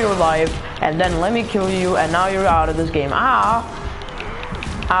for your life, and then let me kill you, and now you're out of this game. Ah!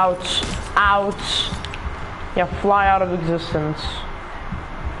 Ouch. Ouch. Yeah, fly out of existence.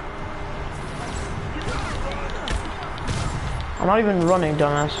 I'm not even running,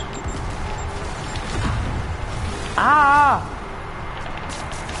 dumbass. Ah!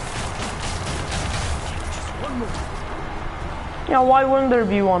 one more. Yeah, why wouldn't there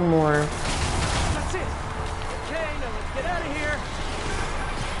be one more? That's it. Okay, now let's get out of here.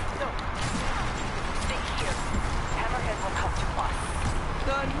 No. Stay here. Hammerhead will come to us.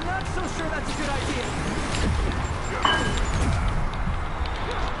 Not so sure that's a good idea.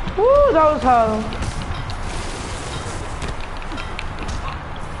 Woo, that was hell.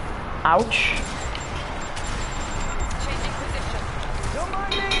 Ouch. Changing position. Don't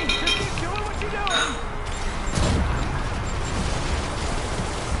mind me. Just keep doing what you're doing.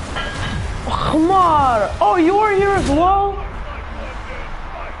 Come on! Oh, you are here as well?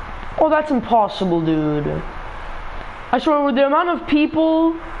 Oh, that's impossible, dude. I swear, with the amount of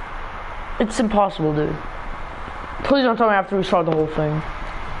people, it's impossible, dude. Please don't tell me I have to restart the whole thing.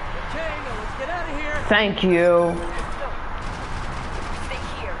 Okay, now let's get out of here. Thank you. No. Stay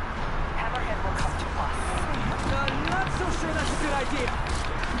here. Hammerhead will come to us. Not so sure that's a good idea.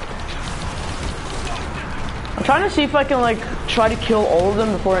 I'm trying to see if I can, like, try to kill all of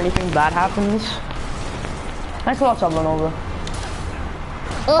them before anything bad happens. Thanks a lot, Sublanova.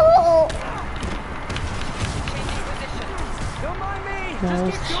 Oh! Changing position. Don't mind me. Just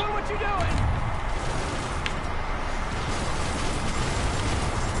Nice. keep doing what you're doing.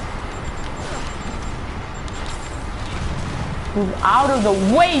 Move out of the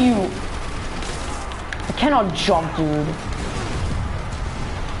way, you! I cannot jump, dude.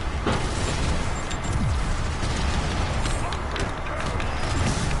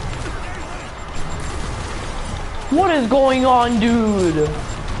 What is going on, dude?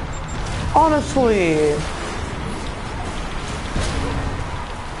 Honestly.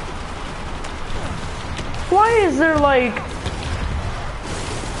 Why is there like...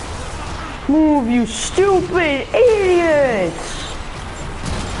 Move, you stupid idiots!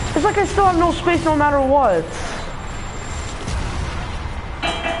 It's like I still have no space no matter what.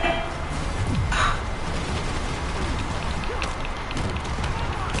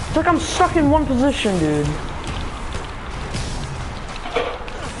 It's like I'm stuck in one position, dude.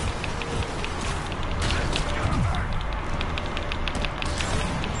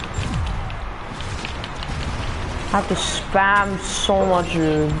 I have to spam so much,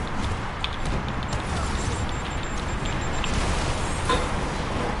 dude.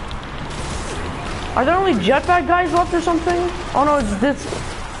 Are there only jetpack guys left or something? Oh no, it's this.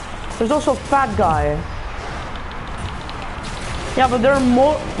 There's also a fat guy. Yeah, but there are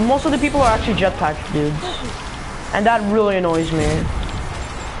most of the people are actually jetpack dudes. And that really annoys me.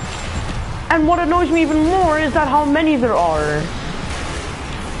 And what annoys me even more is that how many there are.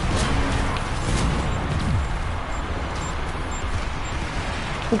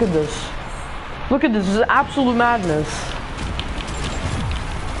 Look at this. Look at this. This is absolute madness.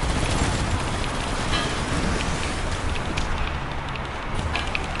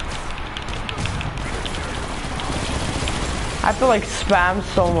 I have to like spam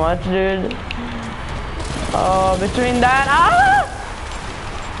so much, dude. Between that,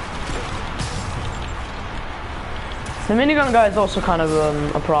 The minigun guy is also kind of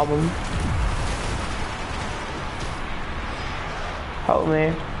a problem. Help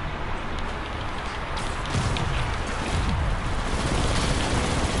me.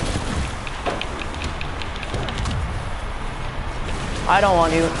 I don't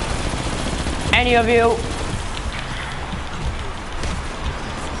want you. Any of you.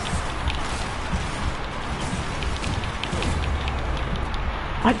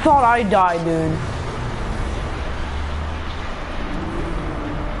 I thought I died, dude.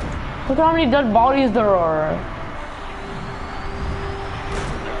 Look how many dead bodies there are.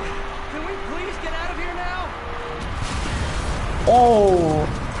 Can we please get out of here now? Oh.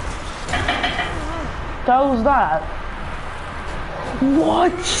 What the hell was that?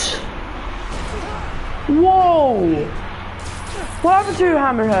 What? Whoa. What happened to your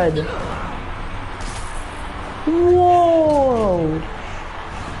hammerhead? Whoa.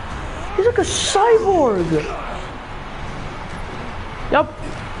 He's like a cyborg. Yup.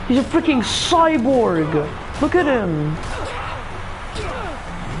 He's a freaking cyborg. Look at him.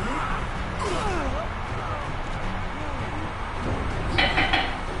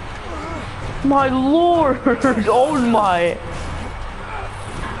 My lord. Oh my.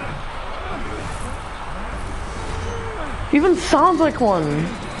 Even sounds like one.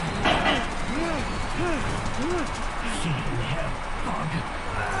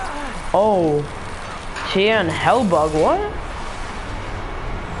 Oh. TN Hellbug, what?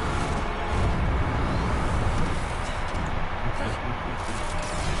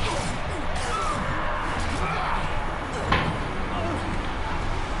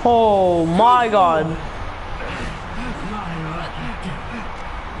 Oh my god.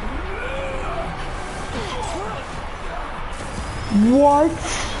 What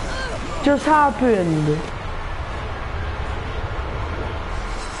just happened?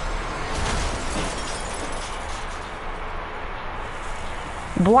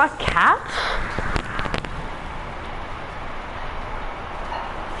 Black cat?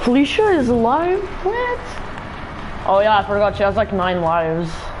 Felicia is alive? What? Oh yeah, I forgot she has like 9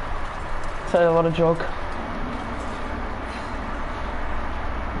 lives. So what a joke.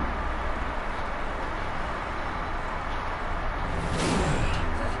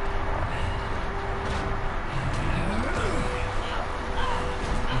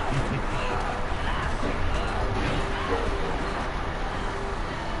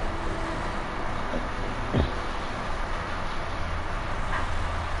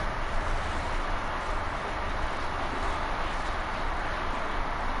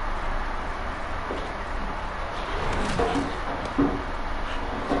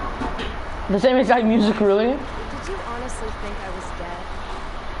 The same exact music, really? Did you honestly think I was dead?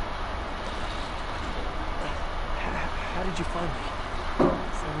 How did you find me?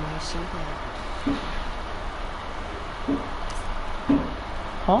 Same way she did.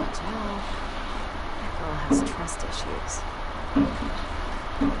 Huh? Watch out. That girl has trust issues.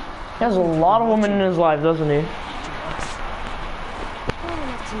 He has a lot of women in his life, doesn't he? Well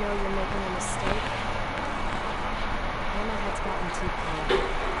enough to know you're making a mistake. Hammerhead's gotten too cold.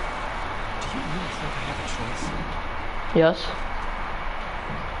 Do you really think I have a choice? Yes.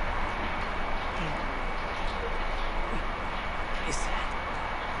 Here, What is that?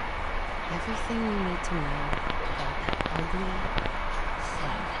 everything you need to know about that ugly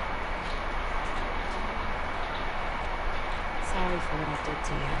thing. Sorry for what I did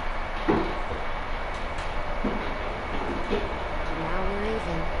to you. But now we're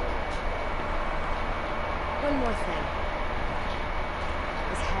even. One more thing.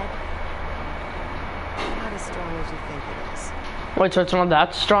 His head, not as strong as you think it is. Wait, so it's not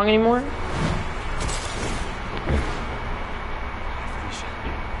that strong anymore? Felicia.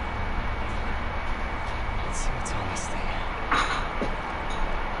 Let's see what's on this thing.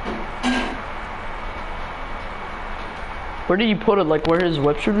 Where did he put it? Like where his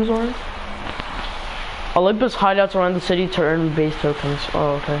web shooters are? Olympus hideouts around the city to earn base tokens.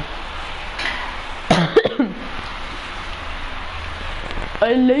 Oh, okay.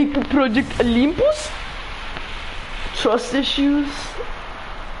 I like Project Olympus. Trust issues.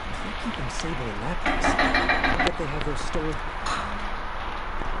 They're keeping Sable in that place. I bet they have those stored.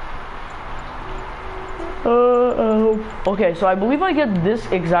 Okay, so I believe I get this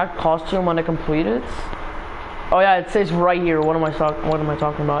exact costume when I complete it. Oh yeah, it says right here. What am I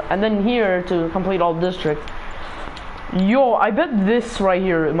talking about? And then here to complete all districts. Yo, I bet this right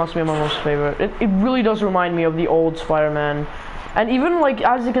here, it must be my most favorite. It really does remind me of the old Spider-Man. And even like,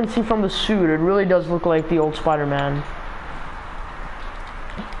 as you can see from the suit, it really does look like the old Spider-Man.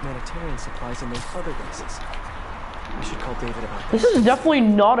 Humanitarian supplies in those other bases. We should call David about This this. is definitely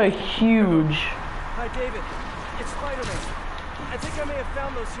not a huge... Hi, David. It's Spider-Man. I think I may have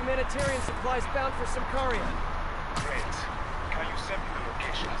found those humanitarian supplies bound for Symkaria. Great. Can you send me the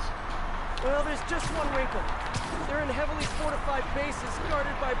locations? Well, there's just one wrinkle. They're in heavily fortified bases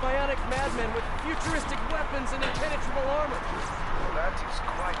guarded by bionic madmen with futuristic weapons and impenetrable armor. Well, that is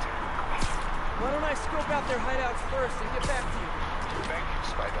quite a request. Why don't I scope out their hideouts first and get back to you? Thank you,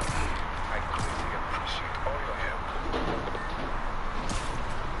 Spider. I greatly appreciate all your help.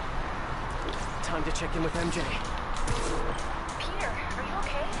 Time to check in with MJ. Peter, are you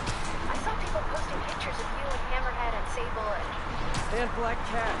okay? I saw people posting pictures of you and Hammerhead and Sable and... And Black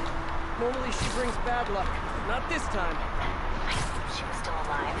Cat. Normally she brings bad luck. Not this time. I assumed she was still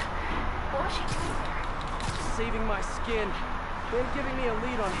alive. What was she doing there? Saving my skin. Then giving me a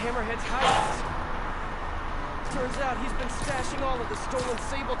lead on Hammerhead's hideouts. Turns out he's been stashing all of the stolen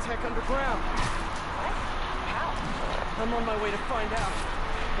Sable tech underground. What? How? I'm on my way to find out.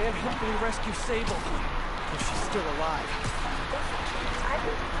 And hopefully rescue Sable. If she's still alive. Listen, I've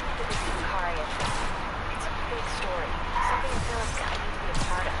been looking into this Symkaria thing. It's a big story. Something I feel like I need to be a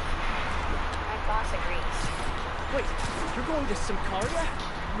part of. My boss agrees. Wait, you're going to Symkaria?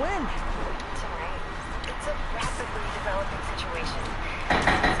 When? Tonight. It's a rapidly developing situation.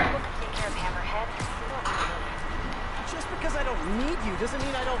 Since Sable can take care of Hammerhead, you don't need me. Just because I don't need you doesn't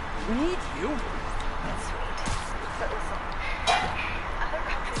mean I don't need you. That's sweet. But listen, other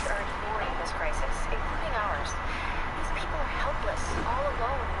countries are ignoring this crisis, including ours. These people are helpless, all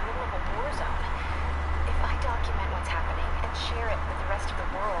alone in the middle of a war zone. If I document what's happening and share it with the rest of the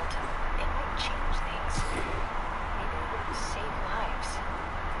world, it might change things. Maybe even save lives.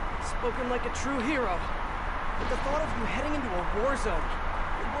 Spoken like a true hero. But the thought of you heading into a war zone,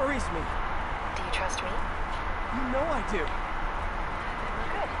 it worries me. Do you trust me? You know I do.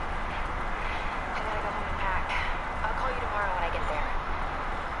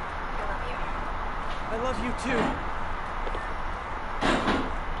 I love you too.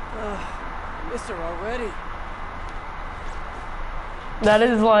 Miss her already. That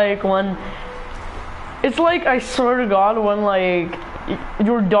is like when... It's like, I swear to God, when like...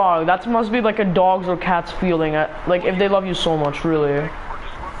 Your dog, that must be like a dog's or cat's feeling, like if they love you so much, really.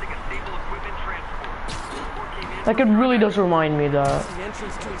 Like it really does remind me that. The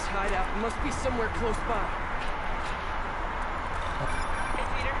entrance to his hideout must be somewhere close by. Hey,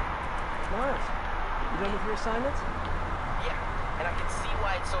 Peter. Miles, you done with your assignments? Yeah, and I can see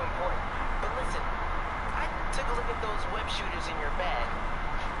why it's so important. But listen, I took a look at those web shooters in your bag.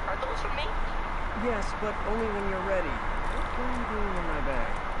 Are those for me? Yes, but only when you're ready. What were you doing in my bag?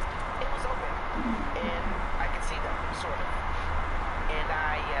 It was open, and I could see them, sort of. And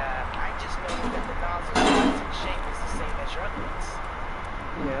I just know that the nozzle size and shape is the same as your other ones.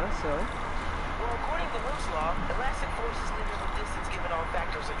 Yeah, so? Well, according to Luke's law, elastic force is linear with distance given all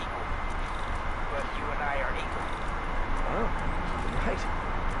factors are equal. But you and I are equal. Oh, right.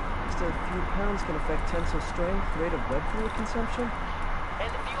 Just a few pounds can affect tensile strength, rate of blood fluid consumption.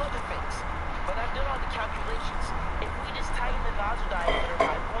 And a few other things. But I've done all the calculations. If we just tighten the nozzle diameter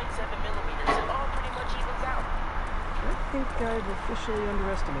by 0.7 millimeters, it all pretty much evens out. I think I've officially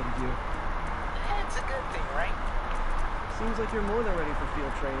underestimated you. That's a good thing, right? Seems like you're more than ready for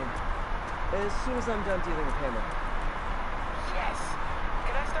field training. As soon as I'm done dealing with Hammer. Yes.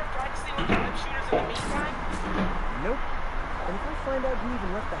 Can I start practicing with the web shooters in the meantime? Nope. And if I find out you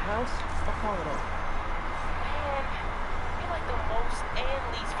even left the house, I'll call it off. Man, you're like the most and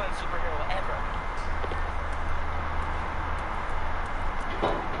least fun superhero ever.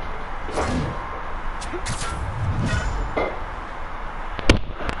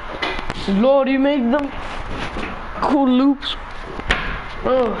 Lord, you make them cool loops.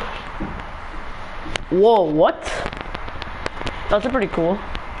 Ugh. Whoa, what? That's a pretty cool.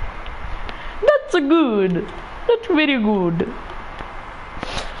 That's a good. That's very good.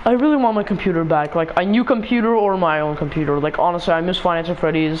 I really want my computer back, like a new computer or my own computer. Like honestly, I miss Five Nights at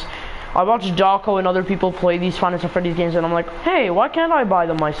Freddy's. I watch Jocko and other people play these Five Nights at Freddy's games, and I'm like, hey, why can't I buy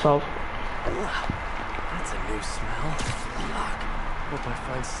them myself? That's a new smell. Fuck. Hope I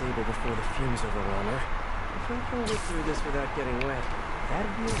find Sable before the fumes overwhelm her. If I can get through this without getting wet,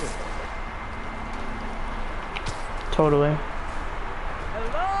 that'd be a win. Totally.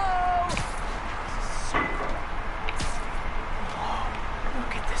 Hello!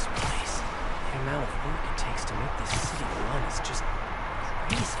 Look at this place. The amount of work it takes to make this city run is just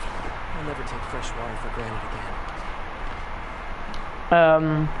crazy. I'll never take fresh water for granted again.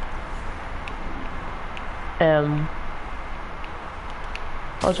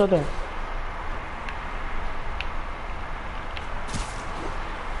 Oh, it's right there.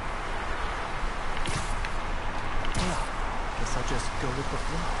 Well, guess I'll just go with the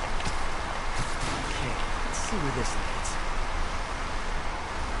flow. Okay, let's see where this leads.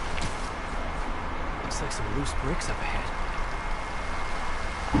 Looks like some loose bricks up ahead.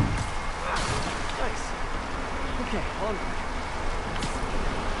 Wow, nice. Okay, onward.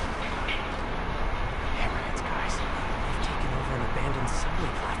 Hammerheads, guys. They've taken over an abandoned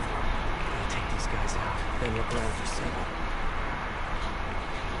subway platform. Gotta take these guys out, then look around for Sable.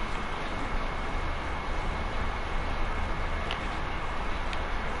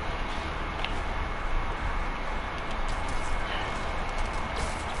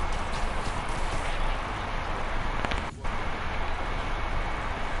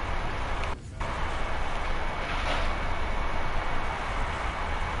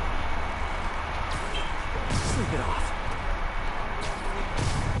 Sleep it off.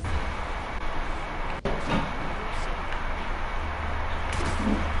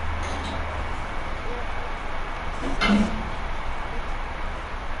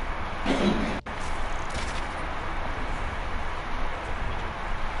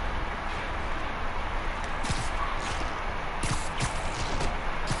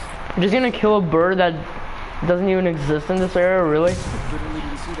 You're just gonna kill a bird that doesn't even exist in this area, really? Literally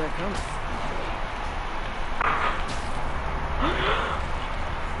didn't see that coming.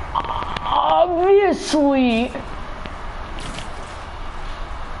 Obviously.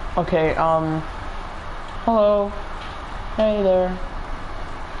 Okay, hello. Hey there.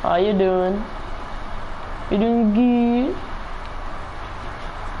 How you doing? You doing good?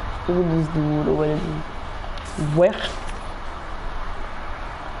 Look at this dude, what is he? Where?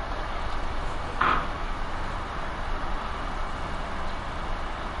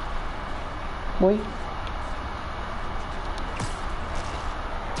 Wait.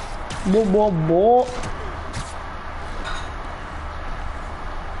 Bo.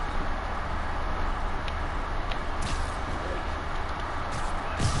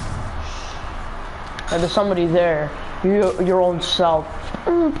 Or there's somebody there. Your own self.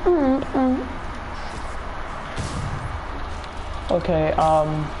 Okay,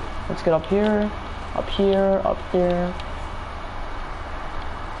 let's get up here. Up here, up here.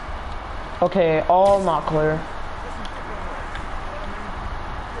 Okay, all not clear.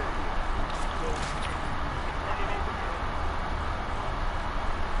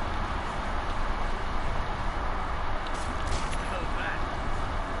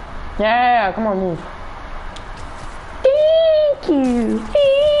 Yeah, come on, move. Thank you.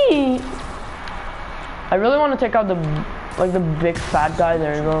 I really want to take out the big fat guy.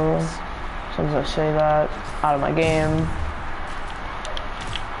 There you go. As soon as I say that, out of my game.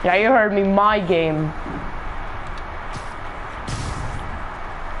 Yeah, you heard me. My game.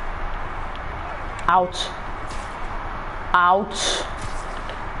 Out. Out.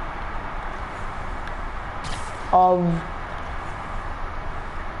 Of.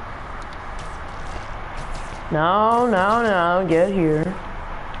 No, get here.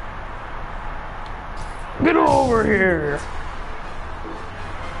 Get over here!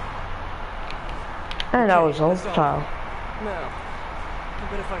 And that was all style. Now, I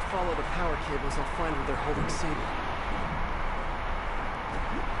bet if I follow the power cables, I'll find where they're holding Sable.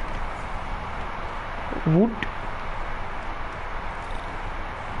 Woot.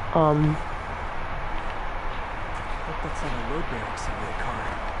 Hope that's not a load bearing side of the car.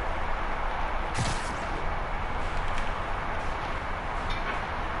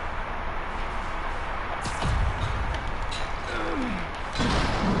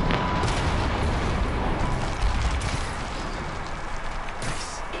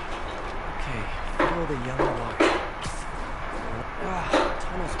 The yellow wire.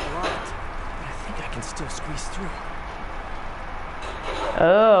 Tunnel's blocked, but I think I can still squeeze through.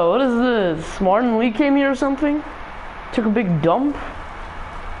 Oh, what is this? Martin Lee came here or something? Took a big dump?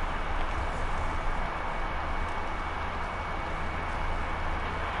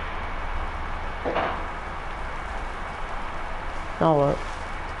 Now what?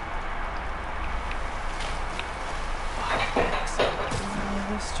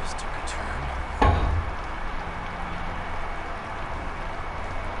 This just took a turn.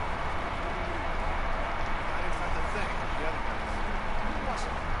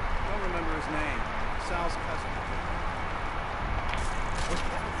 Sal's cousin.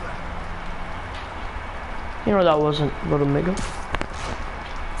 You know that wasn't Little Mega. Do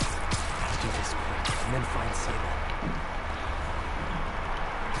this quick and then find Sable.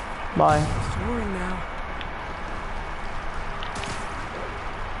 Bye. Soaring now.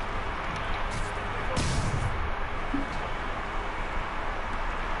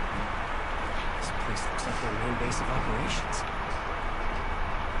 This place looks like their main base of operations.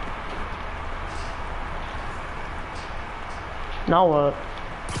 Now what?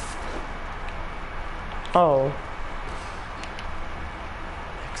 Oh.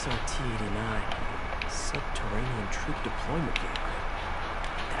 XRT-89. Subterranean Troop Deployment Vehicle.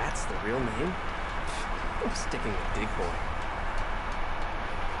 That's the real name? I'm sticking with Dig Boy.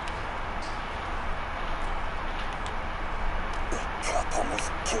 The cop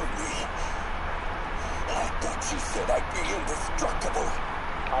almost killed me. I thought you said I'd be indestructible.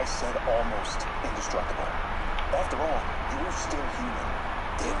 I said almost indestructible. After all, you're still human.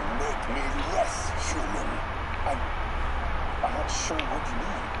 Then make me less human. I'm not sure what you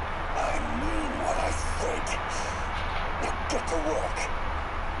mean. I mean what I said. Now get to work.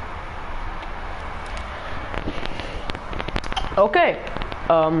 Okay.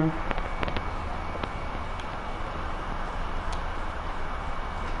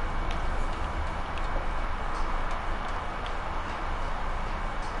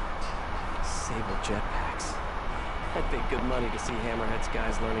 Sable jetpacks. I'd pay good money to see Hammerhead's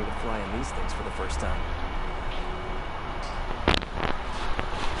guys learning to fly in these things for the first time.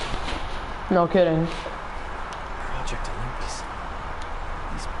 No kidding. Project Olympus.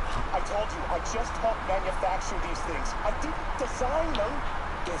 I told you, I just helped manufacture these things. I didn't design them.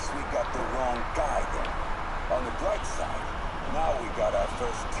 Guess we got the wrong guy then. On the bright side, now we got our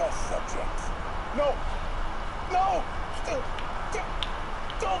first test subject. No! No!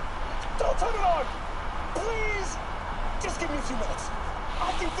 Don't turn it on! Please! Just give me a few minutes.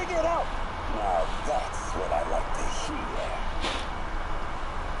 I can figure it out. Now that's what I like to hear.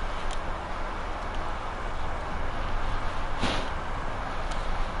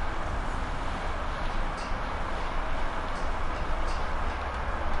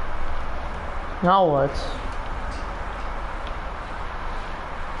 Now what?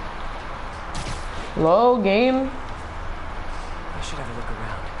 Hello, game? I should have a look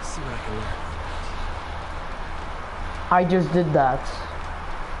around, see what I can learn. I just did that.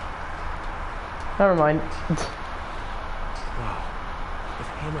 Never mind. Wow. If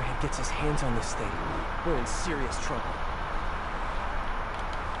Hammerhead gets his hands on this thing, we're in serious trouble.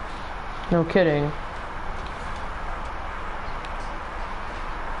 No kidding.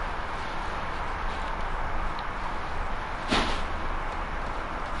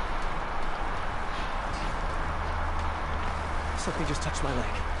 Something just touched my leg.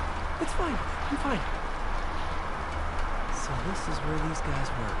 It's fine. I'm fine. So this is where these guys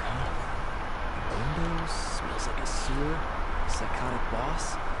work, huh? Windows, smells like a sewer, psychotic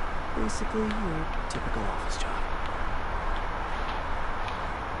boss. Basically, your typical office job.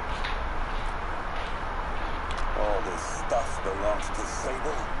 All this stuff belongs to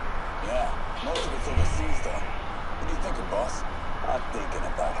Sable? Yeah, most of it's overseas though. What are you thinking, boss? I'm thinking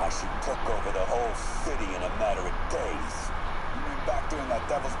about how she took over the whole city in a matter of days. You mean back during that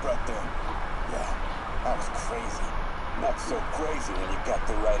Devil's Breath thing? Yeah, that was crazy. Not so crazy when you got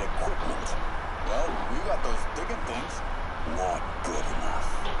the right equipment. Well, we got those digging things. Not good enough.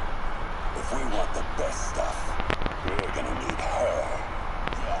 If we want the best stuff, we're gonna need her.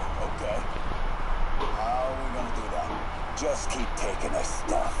 Yeah, okay. How are we gonna do that? Just keep taking her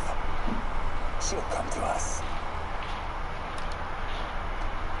stuff. She'll come to us.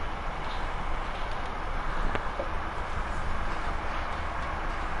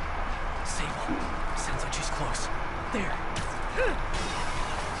 Sable. Sounds like she's close. There.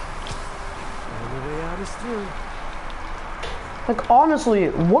 Only way out is through. Like,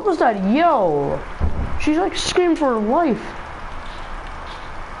 honestly, what was that yell? She's like screaming for her life.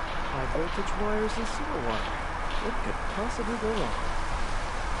 High voltage wires and sewer wire. What could possibly go wrong?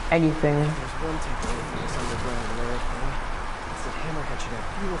 Anything. There's one takeaway from this underground lair thing. It's that Hammerhead should have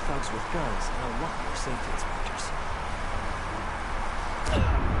fewer thugs with guns and a lot more safety inspectors.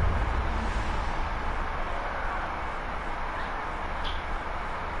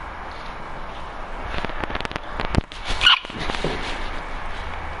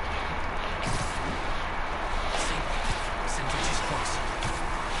 Sounds like she's close.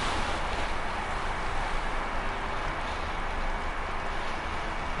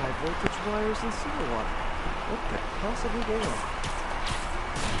 High voltage wires and sewer water. What could possibly go wrong?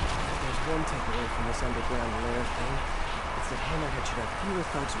 There's one takeaway from this underground lair thing. It's that Hammerhead should have fewer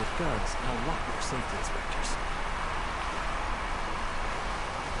thugs with guns and a lot more safety inspectors.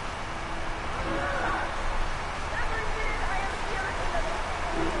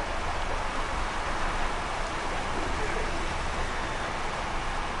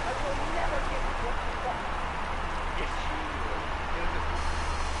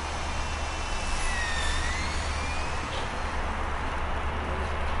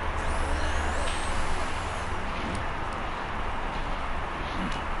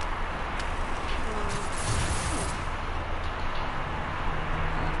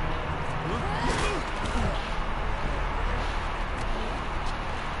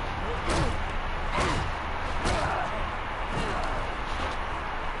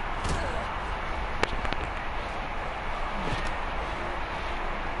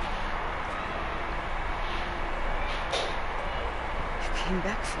 Came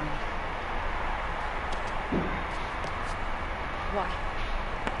back for me. Why?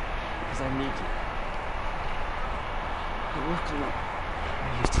 Because I need you. I work alone.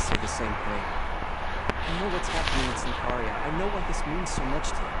 I used to say the same thing. I know what's happening in Sicaria. I know why this means so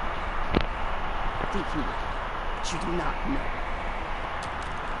much to you. I think you would, but you do not know.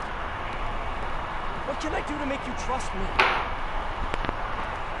 What can I do to make you trust me?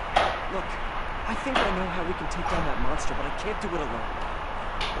 Look, I think I know how we can take down that monster, but I can't do it alone.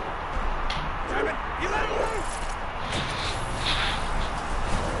 Damn it! You let him loose!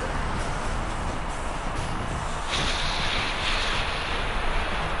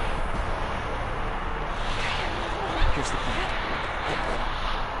 Here's the plan.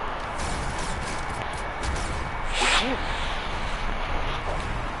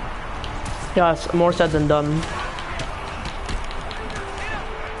 Yes, more said than done.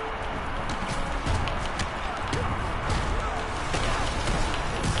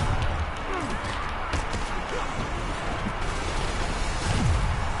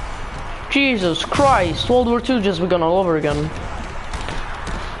 Jesus Christ, World War II just begun all over again.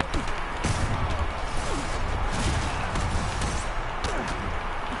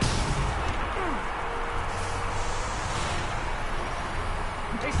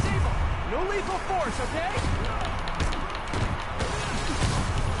 Hey, Sable! No lethal force, okay?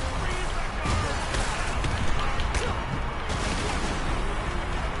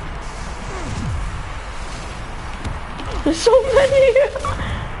 There's so many!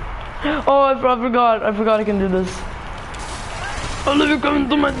 Oh, I forgot I can do this. Olivia, come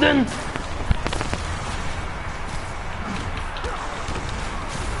into my den!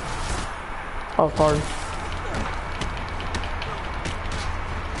 Oh, pardon.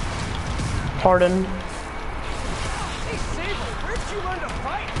 Pardon. Hey, Sable, where'd you learn to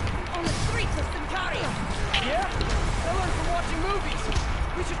fight? On the streets of Centauri. Yeah? I learned from watching movies.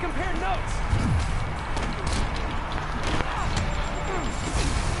 We should compare notes.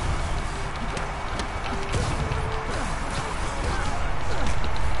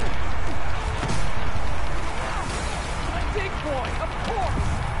 A big boy, of course.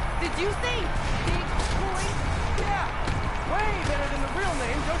 Did you say big boy? Yeah. Way better than the real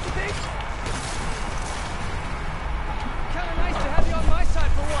name, don't you think? Kinda nice to have you on my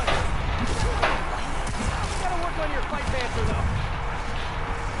side for once. Gotta work on your fight banter, though.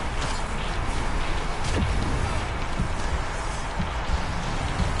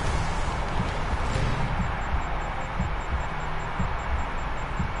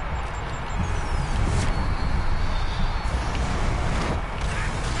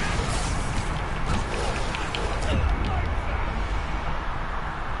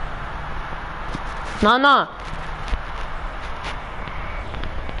 На.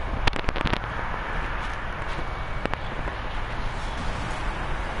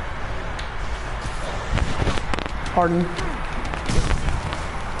 Pardon.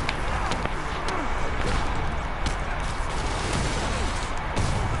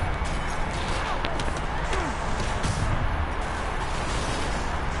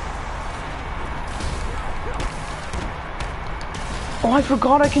 Oh, I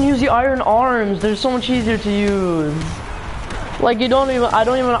forgot I can use the iron arms. They're so much easier to use. Like, I don't even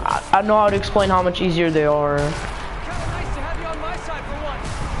I know how to explain how much easier they are. Kinda nice to have you on my side for once.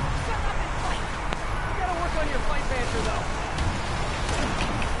 Shut up and fight. You gotta work on your fight banter,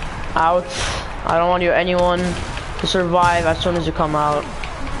 though. Out. I don't want anyone to survive as soon as you come out.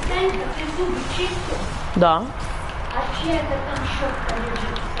 Да.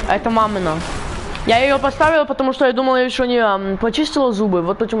 Это мамина. Я ее поставила, потому что я думала, я еще не почистила зубы.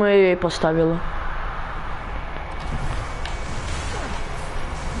 Вот почему я ее поставила.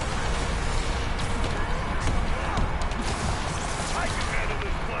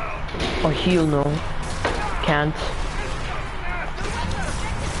 Oh, heal, no. Can't.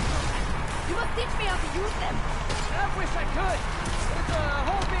 You must teach me how to use them. I wish I could. It's a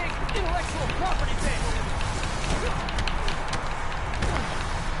whole big intellectual property thing.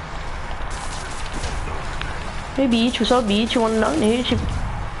 Hey, beach, what's up, beach? You want to know? Hey, she...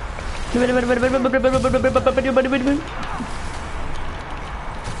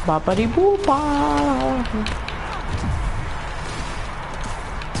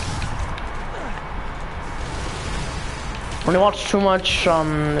 When you watch too much,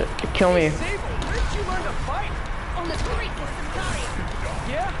 kill me. Sable, where'd you learn to fight? On the streets of Centauri.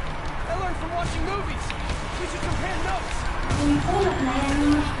 Yeah? I learned from watching movies. We should compare notes.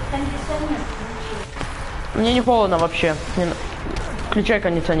 Мне не холодно вообще. Включай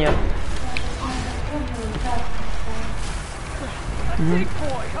кондиционер. Big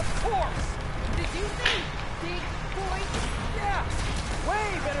boy, of course. Did you say big boy? Yeah.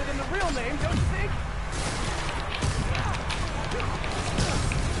 Way better than the real name, don't you think?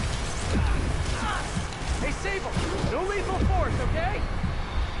 Hey, Sable, no lethal force, okay?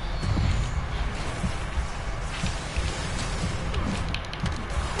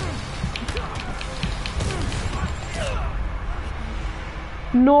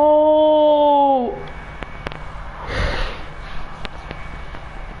 No.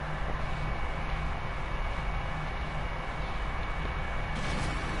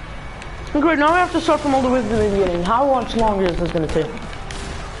 Great, now I have to start from all the way to the beginning. How much longer is this gonna take?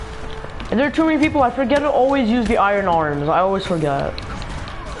 If there are too many people, I forget to always use the iron arms. I always forget.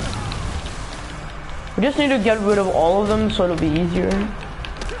 We just need to get rid of all of them so it'll be easier.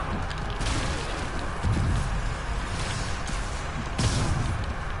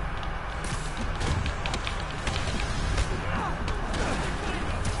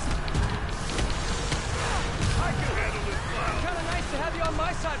 Kinda nice to have you on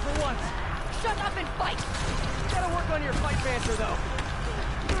my side for once. Shut up and fight. You gotta work on your fight banter, though.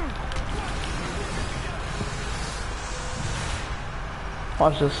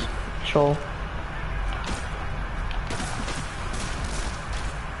 Watch this. Chill.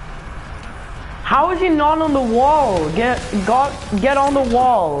 How is he not on the wall? Get on the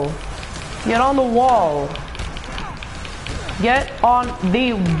wall. Get on the wall. Get on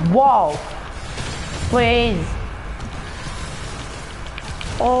the wall. Please.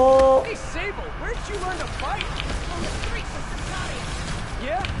 Oh. Hey, Sable, where'd you learn to fight? On the streets of Centauri.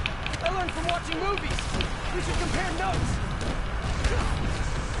 Yeah? I learned from watching movies. We should compare notes.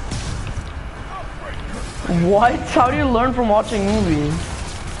 What? How do you learn from watching movies?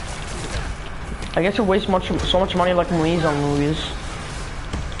 I guess you waste so much money like movies on movies.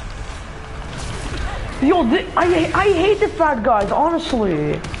 Yo, I hate the fat guys,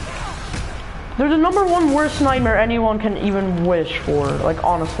 honestly. They're the #1 worst nightmare anyone can even wish for. Like,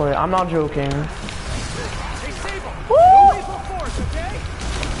 honestly, I'm not joking. Woo!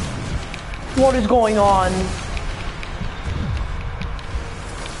 What is going on?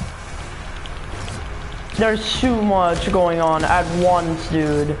 There's too much going on at once,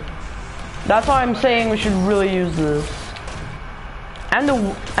 dude. That's why I'm saying we should really use this. And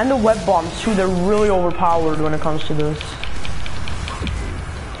the web bombs too, they're really overpowered when it comes to this. A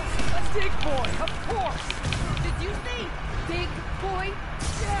big boy, of course! Did you say big boy?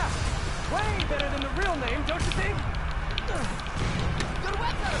 Yeah! Way better than the real name, don't you think? Your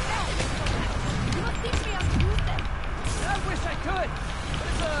webs are bad. You must teach me how to use them. I wish I could, but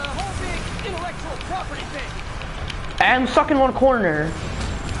it's a whole big intellectual property thing. And I'm stuck in one corner.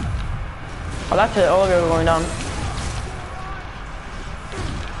 Oh, that's it. Oh, okay, we're going down.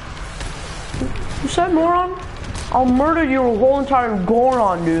 You said moron? I'll murder your whole entire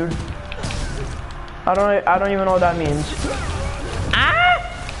Goron, dude. I don't even know what that means. Ah!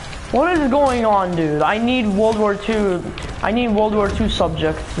 What is going on, dude? I need World War II. I need World War II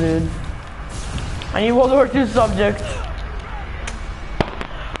subjects, dude. I need World War II subjects.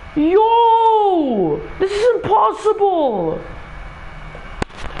 Yo! This is impossible!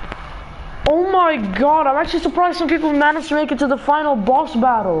 Oh my god, I'm actually surprised some people managed to make it to the final boss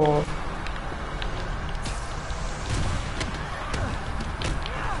battle.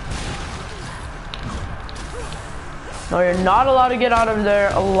 No, you're not allowed to get out of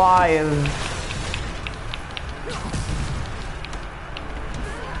there alive.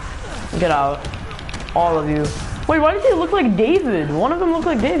 Get out. All of you. Wait, why did they look like David? One of them looked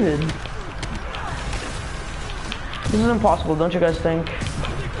like David. This is impossible, don't you guys think?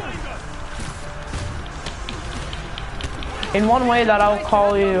 In one way that I'll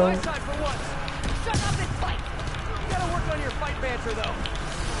call you. Shut up and fight! You gotta work on your fight banter, though.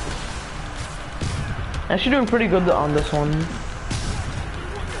 Actually doing pretty good on this one.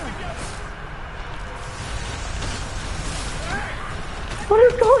 What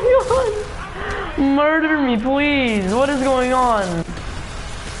is going on? Murder me, please. What is going on?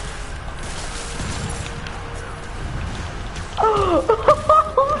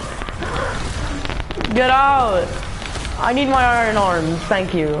 Get out. I need my iron arms.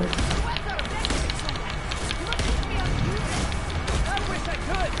 Thank you. I wish I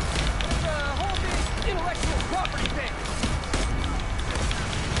could. It's a whole big intellectual property thing.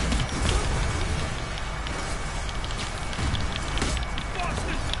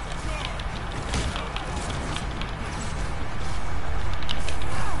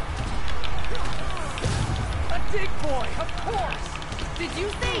 A dig boy, of course. Did you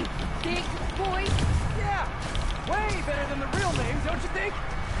say big boy? Yeah, way better than the real name, don't you think?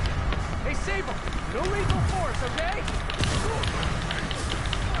 Hey, Sable, no lethal force, okay?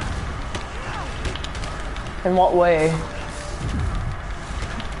 In what way?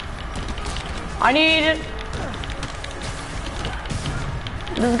 I need...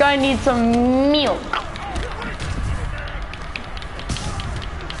 This guy needs some milk.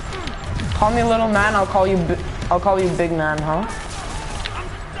 Call me little man, I'll call you big man, huh?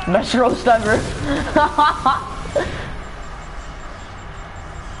 Best roast ever.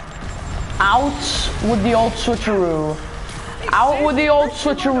 Out with the old switcheroo. Out with the old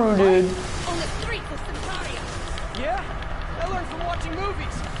switcheroo, dude. On the streets of Centaria. Yeah? I learned from watching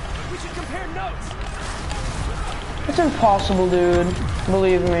movies. We should compare notes. It's impossible, dude.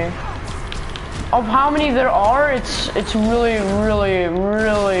 Believe me. Of how many there are, it's really, really,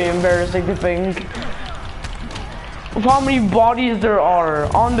 really embarrassing to think of how many bodies there are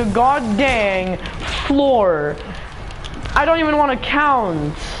on the goddamn floor. I don't even want to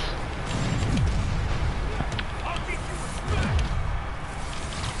count.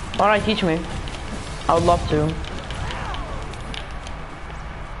 Alright, teach me. I would love to.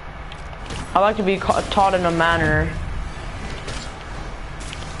 I like to be taught in a manner.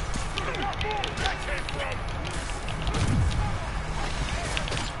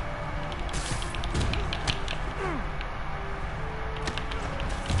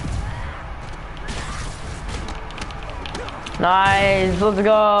 Nice, let's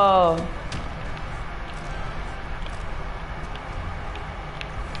go.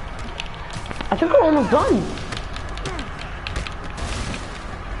 I think we're almost done.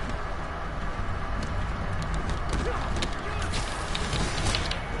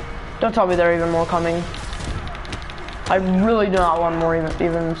 Don't tell me there are even more coming. I really do not want more,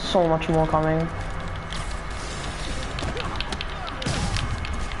 even so much more coming.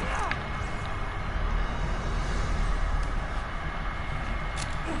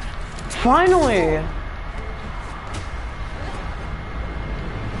 Finally!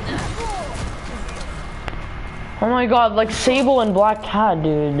 Oh my god, like Sable and Black Cat,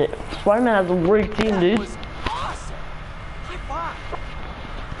 dude. Spider-Man has a great team, dude. That was awesome. High five.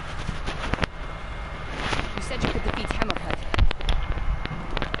 You said you could defeat Hammerhead.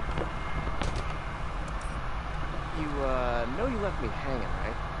 You, know you left me hanging,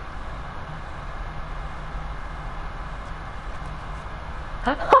 right?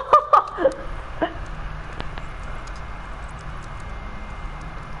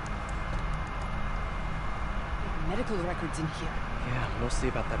 Medical records in here. Yeah, mostly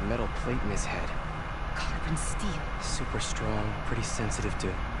about that metal plate in his head. Carbon steel. Super strong, pretty sensitive to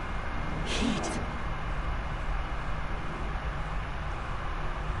Heat.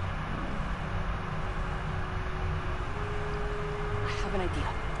 I have an idea.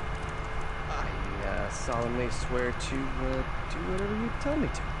 I, solemnly swear to, do whatever you tell me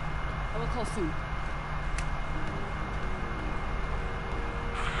to. I will call soon.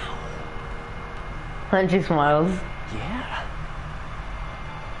 And she smiles. Yeah.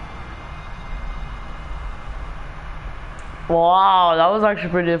 Wow, that was actually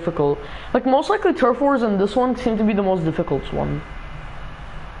pretty difficult. Like, most likely turf wars and this one seem to be the most difficult one.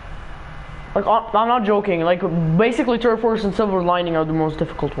 Like, I'm not joking. Like, basically turf wars and silver lining are the most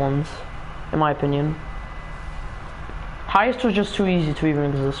difficult ones, in my opinion. Heist was just too easy to even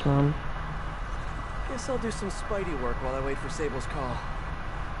exist, man. Guess I'll do some Spidey work while I wait for Sable's call.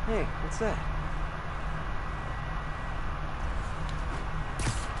 Hey, what's that?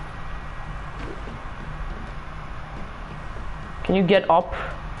 Can you get up?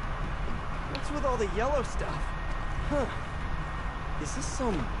 What's with all the yellow stuff? Huh. Is this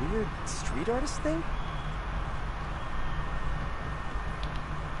some weird street artist thing?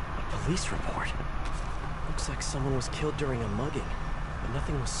 A police report. Looks like someone was killed during a mugging, but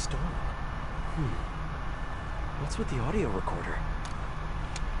nothing was stolen. What's with the audio recorder?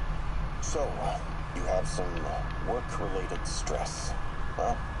 So, you have some work-related stress.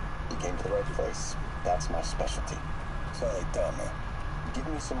 Well, you came to the right place. That's my specialty. So they tell me. Give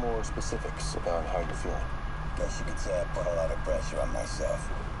me some more specifics about how you're feeling. Guess you could say I put a lot of pressure on myself.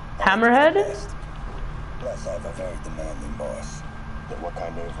 Hammerhead? Plus, I have a very demanding boss. Then what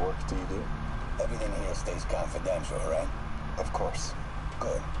kind of work do you do? Everything here stays confidential, right? Of course.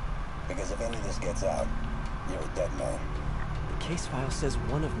 Good. Because if any of this gets out, you're a dead man. The case file says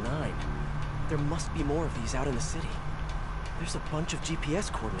 1 of 9. There must be more of these out in the city. There's a bunch of GPS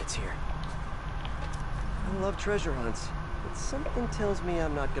coordinates here. I love treasure hunts, but something tells me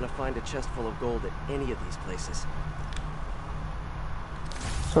I'm not gonna find a chest full of gold at any of these places.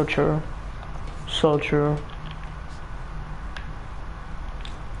 So true. So true.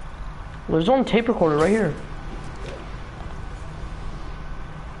 There's one tape recorder right here.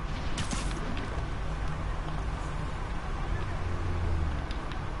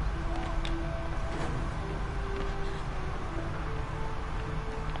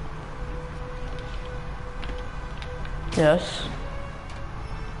 Yes.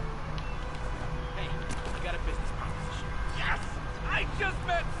 Hey, I got a business proposition. Yes! I just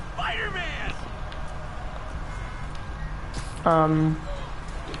met Spider-Man!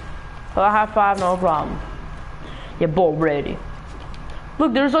 A high five, no problem. You're both ready.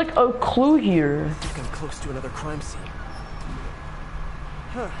 Look, there's like a clue here. I think I'm close to another crime scene.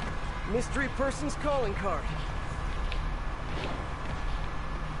 Huh. Mystery person's calling card.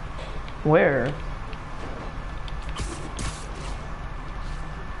 Where?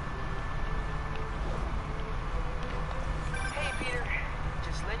 Hey, Peter.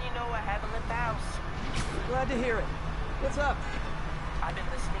 Just letting you know I haven't left the house. Glad to hear it. What's up? I've been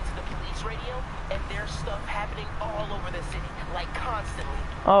listening to the police radio, and there's stuff happening all over the city, like constantly.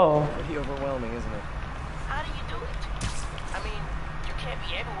 Oh. Pretty overwhelming, isn't it? How do you do it? I mean, you can't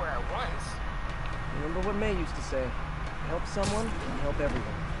be everywhere at once. Remember what May used to say? Help someone, and help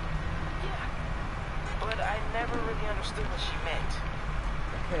everyone. Yeah, but I never really understood what she meant.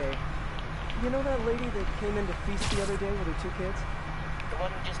 Okay. You know that lady that came into Feast the other day with her 2 kids? The one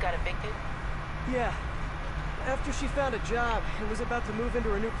who just got evicted? Yeah. After she found a job and was about to move into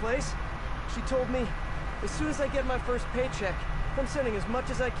her new place, she told me, as soon as I get my first paycheck, I'm sending as much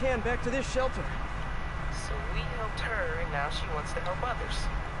as I can back to this shelter. So we helped her, and now she wants to help others.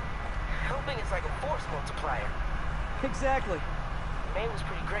 Helping is like a force multiplier. Exactly. May was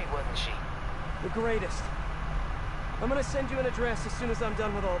pretty great, wasn't she? The greatest. I'm gonna send you an address as soon as I'm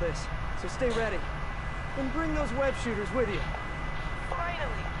done with all this, so stay ready. And bring those web shooters with you.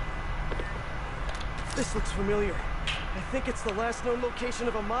 Finally! This looks familiar. I think it's the last known location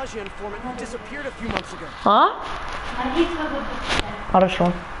of a Maggia informant who disappeared a few months ago. Huh?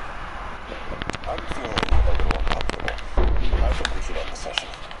 Хорошо.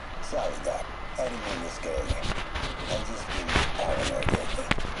 Sorry, Doc. I didn't mean to scare you. I'm just being paranoid lately.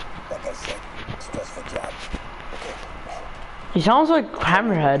 Like I said, stressful job. Okay. He sounds like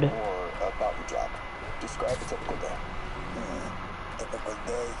Hammerhead. More about your job. Describe a typical day. Typical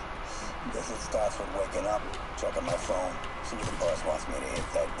day? Guess it starts with waking up, checking my phone, see what the boss wants me to hit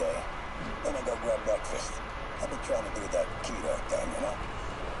that day. Then I go grab breakfast. I've been trying to do that keto thing, you know?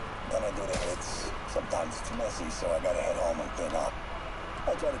 Then I do the hits. Sometimes it's messy, so I gotta head home and thin up.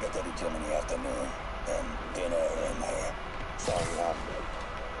 I try to get to the gym in the afternoon, then dinner and sorry,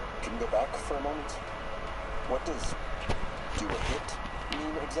 can you go back for a moment? What does do a hit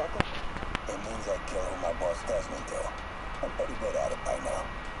mean exactly? It means I kill who my boss tells me to. I'm pretty good at it by now.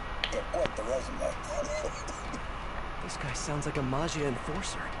 Get quite the resume. This guy sounds like a Magia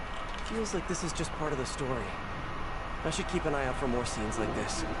enforcer. Feels like this is just part of the story. I should keep an eye out for more scenes like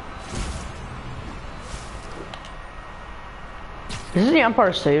this. Is this the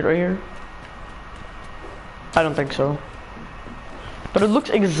Empire State right here? I don't think so. But it looks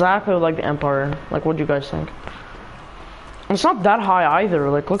exactly like the Empire. Like, what do you guys think? It's not that high either.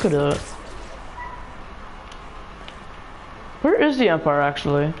 Like, look at it. Where is the Empire,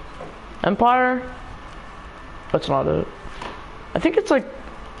 actually? Empire? That's not it. I think it's like...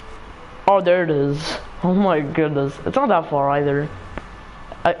 Oh, there it is. Oh my goodness. It's not that far either.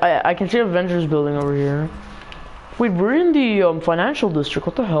 I can see Avengers building over here. Wait, we're in the financial district.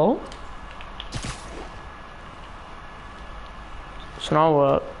 What the hell? So now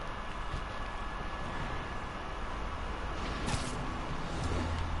what?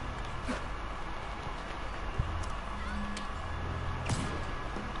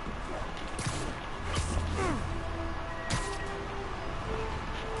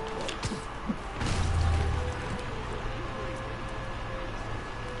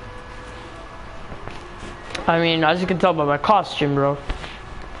 I mean, as you can tell by my costume, bro.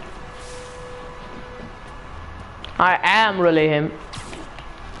 I am really him.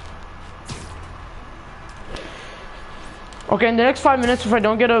 Okay, in the next 5 minutes, if I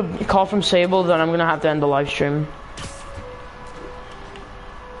don't get a call from Sable, then I'm gonna have to end the live stream.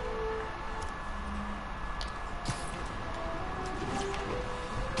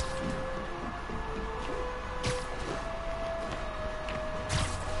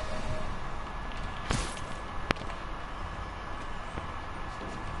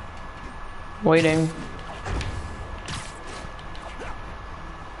 Waiting.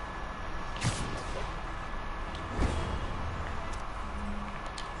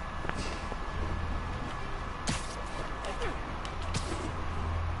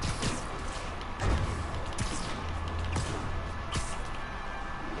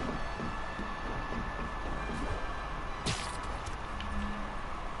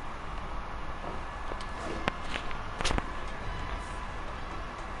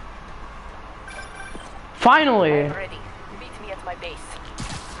 Finally! I'm ready. Meet me at my base.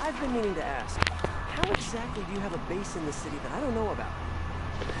 I've been meaning to ask, how exactly do you have a base in the city that I don't know about?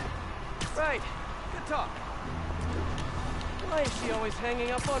 Right. Good talk. Why is she always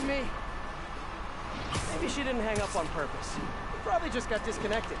hanging up on me? Maybe she didn't hang up on purpose. We probably just got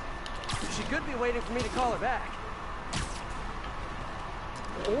disconnected. She could be waiting for me to call her back.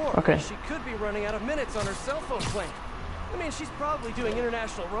 Or she could be running out of minutes on her cell phone plan. I mean, she's probably doing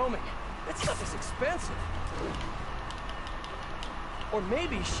international roaming. That stuff is expensive. Or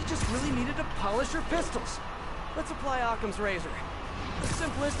maybe she just really needed to polish her pistols. Let's apply Occam's razor. The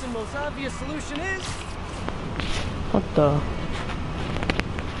simplest and most obvious solution is... What the...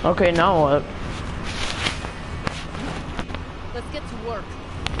 Okay, now what? Let's get to work.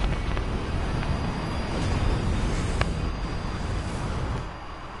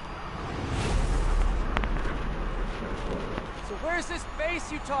 So where's this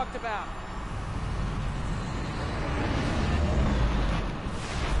base you talked about?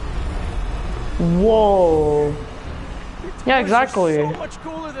 Whoa. Yeah, exactly. So much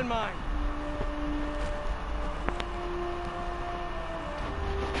cooler than mine.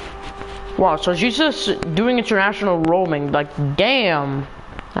 Wow, so she's just doing international roaming. Like, damn.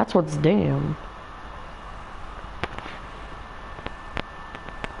 That's what's damn.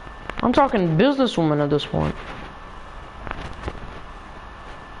 I'm talking businesswoman at this point.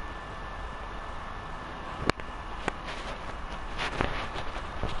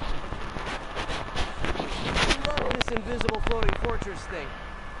 Invisible floating fortress thing.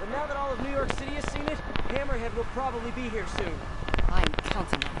 But now that all of New York City has seen it, Hammerhead will probably be here soon. I'm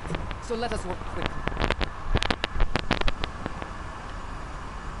counting on it. So let us work quickly.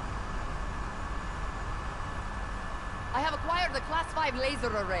 I have acquired the Class 5 laser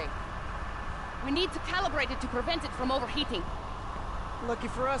array. We need to calibrate it to prevent it from overheating. Lucky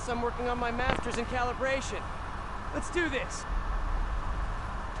for us, I'm working on my master's in calibration. Let's do this.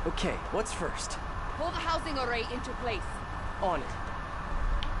 Okay, what's first? Pull the housing array into place. On it.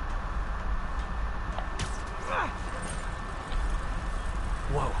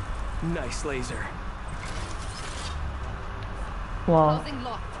 Whoa, nice laser. Wow. Housing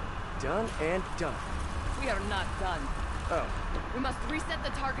locked. Done and done. We are not done. Oh, We must reset the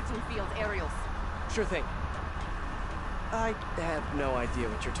targeting field aerials. sure thing. I have no idea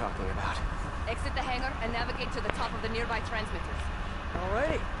what you're talking about. Exit the hangar and navigate to the top of the nearby transmitters.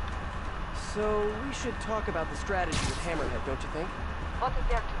 Alrighty. So, we should talk about the strategy with Hammerhead, don't you think? What is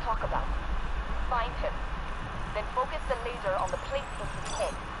there to talk about? Find him. Then focus the laser on the plate in his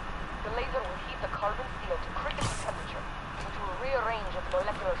head. The laser will heat the carbon steel to critical temperature, which will rearrange its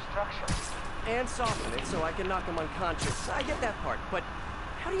molecular structure. And soften it so I can knock him unconscious. I get that part, but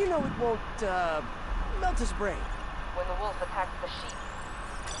how do you know it won't, melt his brain? When the wolf attacks the sheep,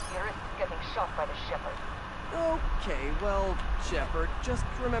 he risks getting shot by the shepherd. Okay, well, Shepard, just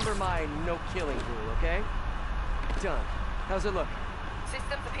remember my no-killing rule, okay? Done. How's it look?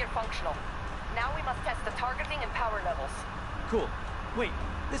 Systems appear functional. Now we must test the targeting and power levels. Cool. Wait,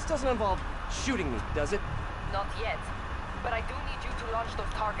 this doesn't involve shooting me, does it? Not yet. But I do need you to launch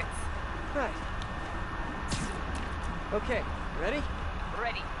those targets. Right. Okay, ready?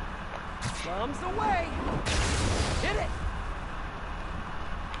 Ready. Bombs away! Hit it!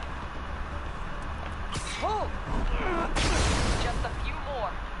 Pull! Just a few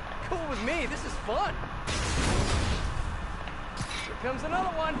more. Cool with me, this is fun! Here comes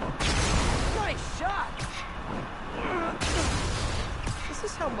another one! Nice shot! Is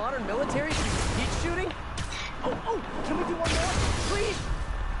this how modern militaries use heat shooting? Oh, can we do one more? Please?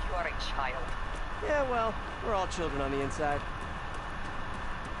 You are a child. Yeah, well, we're all children on the inside.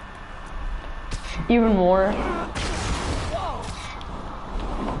 Even more. Whoa!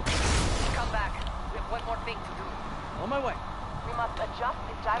 Come back. We have one more thing to do. On my way. We must adjust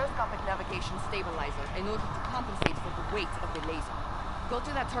the gyroscopic navigation stabilizer in order to compensate for the weight of the laser. Go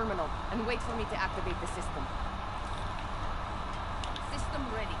to that terminal and wait for me to activate the system. System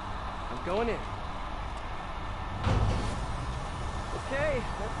ready. I'm going in. Okay,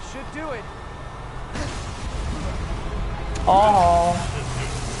 that should do it. Oh.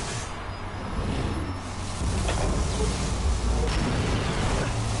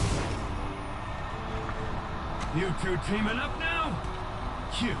 You two teaming up now?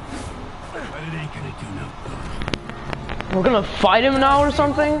 Cute. But it ain't gonna do no good. We're gonna fight him now or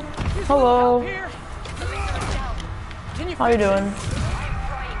something? Hello. How you doing?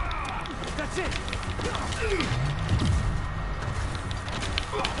 That's it.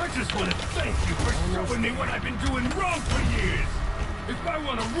 I just want to thank you for showing me what I've been doing wrong for years. If I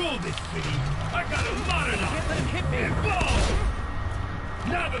want to rule this city, I gotta modernize. Can't let him hit me. Involved.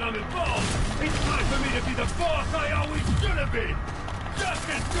 Now that I'm involved, it's time for me to be the boss I always should have been. Just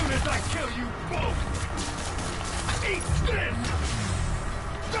as soon as I kill you both. Eat this.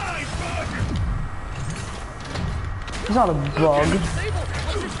 Die, bug. He's not a bug. Sable,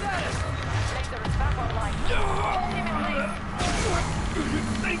 what's your status? Laser is back online. Hold him in place. Do you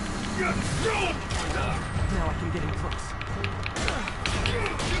think you're good? Now I can get him close.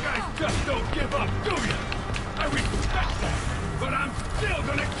 You guys just don't give up, do you? I respect that, but I'm still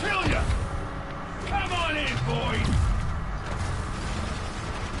gonna kill you! Come on in, boys!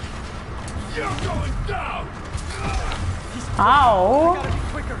 You're going down! Ow. Gotta be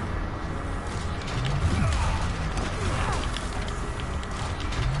quicker.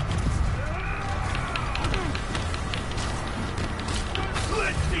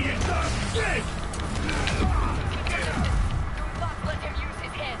 Let's see it done! This! Do not let him use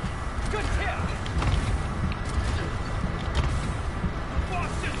his head. Good tip.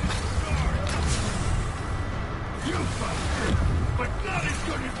 Boston start! You fight, but not as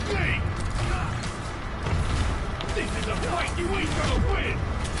good as me! This is a fight you ain't gonna win!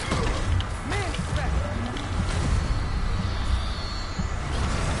 Man, back.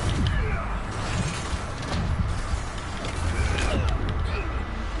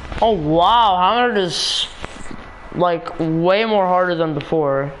 Oh wow, Hammer is like way more harder than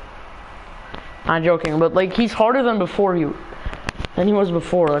before. I'm joking, but like he's harder than he was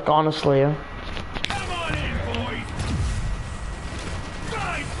before, like honestly. Come on in, boys!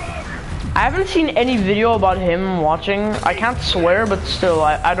 Die, bug! I haven't seen any video about him watching. I can't swear, but still,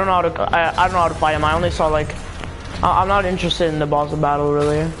 I don't know how to I don't know how to fight him. I only saw like I'm not interested in the boss battle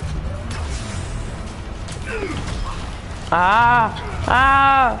really.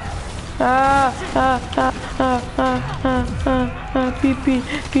 Pee pee,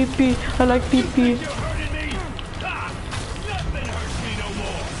 pee pee. I like pee pee. You're hurting me! Ah! Nothing hurts me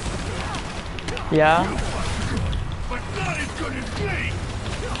Yeah? But not as good as me!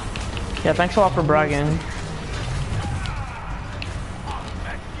 Yeah, thanks a lot for bragging.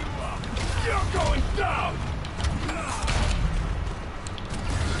 You're going down!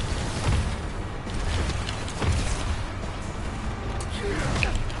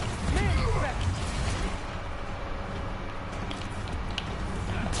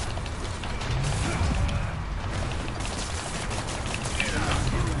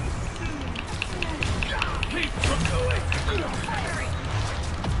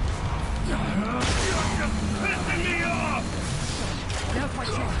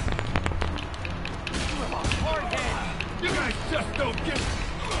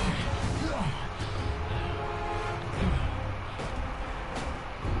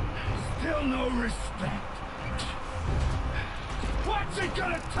 Still no respect. What's it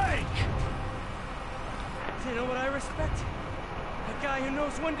gonna take? You know what I respect? A guy who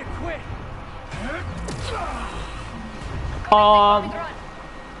knows when to quit.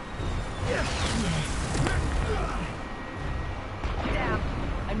 Damn,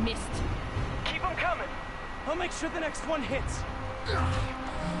 I missed. Keep them coming. I'll make sure the next one hits.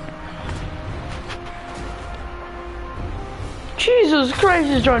 Jesus Christ,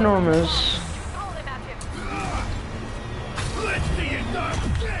 he's ginormous. Let's see you done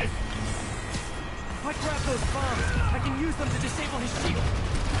this! If I grab those bombs, I can use them to disable his shield.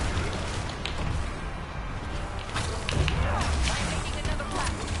 I'm making another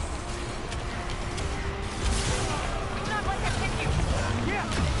blast. Do not let him hit you. Yeah.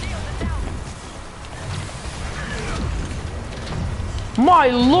 The shield is down. My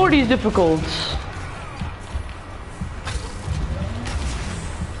lord, he's difficult.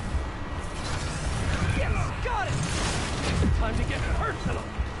 Yes, got it. Time to get personal.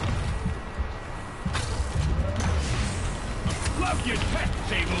 Love your tech,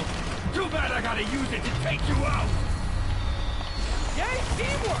 Sable. Too bad I gotta use it to take you out. Yay,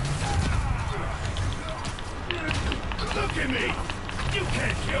 teamwork. Look at me. You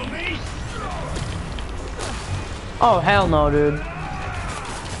can't kill me. Oh, hell no, dude.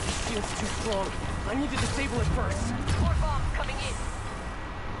 Shield's too strong. I need to disable it first. More bombs coming in.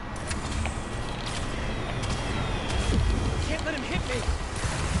 Can't let him hit me.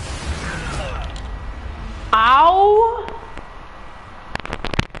 Ow!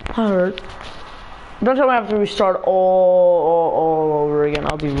 That hurt. Don't tell me I have to restart all over again.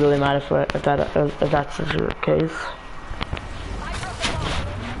 I'll be really mad if that's the case. I broke the bomb.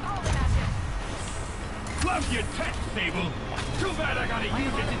 Call them at him. Love your tech, Sable. Too bad I gotta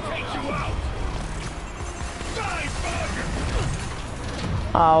use it to take you out. Die, bugger!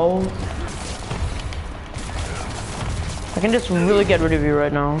 Ow. I can just really get rid of you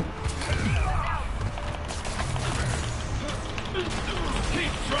right now.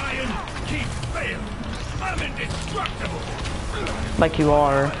 Keep trying, keep failing. I'm indestructible. Like you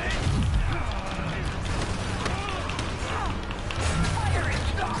are.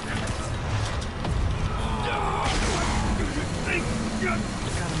 Got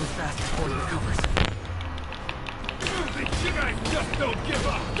him as fast before he recovers. You guys just don't give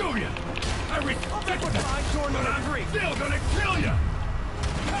up, do ya? I respect that, but I'm still gonna kill ya!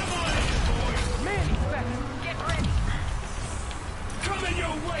 Come on in, boys! Man, he's back. Get ready. Coming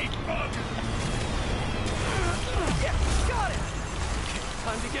your way, bug! Yeah, got it.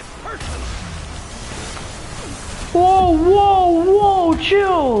 Time to get personal. Whoa, whoa, whoa,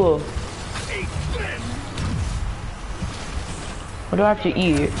 chill! Eat this! What do I have to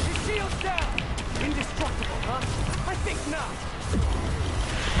eat? His shield's down. Indestructible, huh? I think not.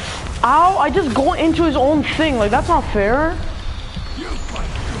 Ow, I just go into his own thing, like that's not fair. You fight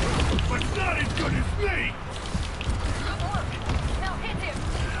good, but not as good as me! Good work. Now hit him.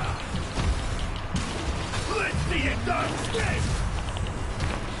 Let's see you done this!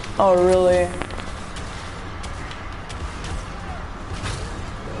 Oh, really?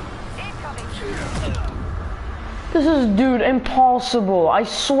 Incoming. This is, dude, impossible. I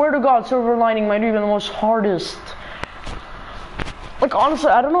swear to God, silver lining might be the most hardest. Like, honestly,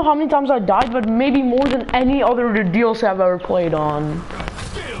 I don't know how many times I died, but maybe more than any other DLC I've ever played on.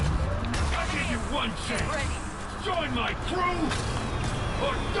 Still, I'll give you one chance. Join my crew,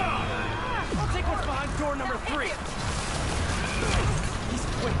 or die! I'll take what's behind door number 3. He's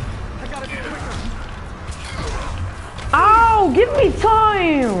quick. I gotta be quicker. Ow, give me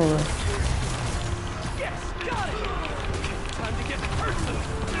time! Yes, got it. Time to get personal.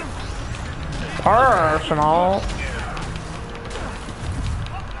 Personal.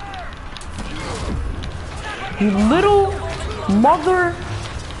 You little mother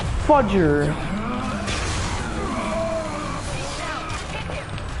fudger.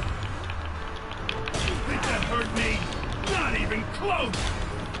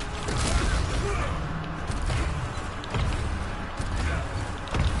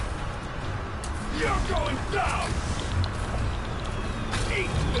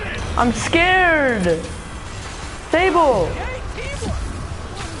 I'm scared. Sable.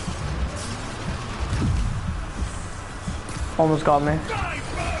 Almost got me.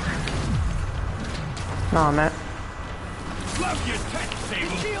 Nah, man. Love your tech,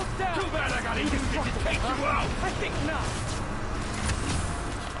 Sable. Too bad I gotta use it to take you out. I think not.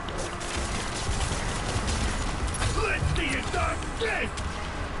 Let's see you done this.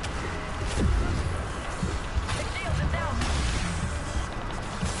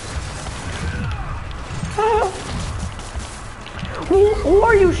 Who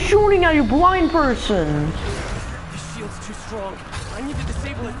are you shooting at, you blind person? The shield's too strong. I need to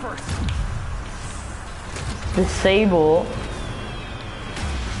disable it first. Disable?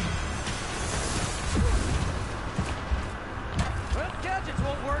 Well, gadgets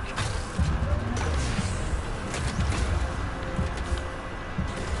won't work.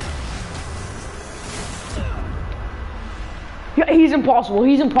 Yeah, he's impossible.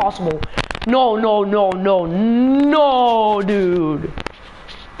 He's impossible. No, no, no, no, no, dude.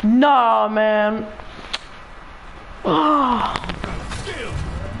 Nah, man. Ah. Still,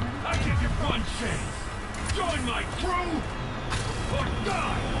 I give you one chance. Join my crew or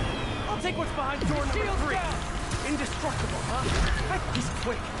die. I'll take what's behind door number 3. Indestructible, huh? He's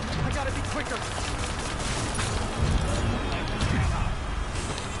quick. I gotta be quicker.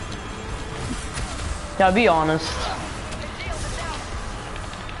 Yeah, be honest.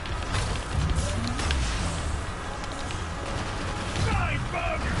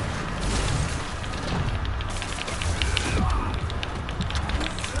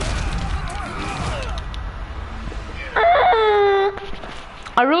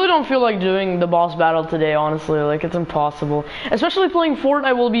 I really don't feel like doing the boss battle today, honestly. Like, it's impossible. Especially playing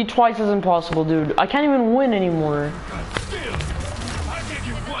Fortnite will be twice as impossible, dude. I can't even win anymore. Still, I give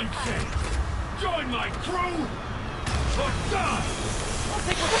you one chance. Join my crew or die. I'll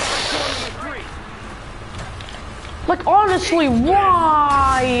take what's behind door number 3. Like, honestly,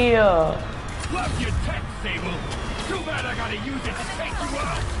 why? Love your tech, Sable. Too bad I gotta use it to take you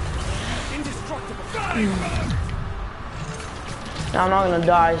out. Indestructible. Die, I'm not gonna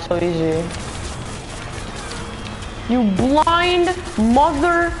die so easy. You blind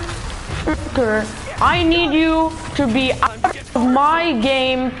motherfucker. I need you to be out of my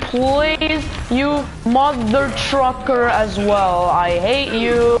game, please, you mother trucker as well. I hate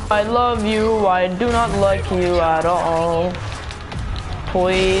you, I love you, I do not like you at all.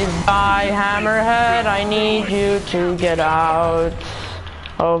 Please die, Hammerhead, I need you to get out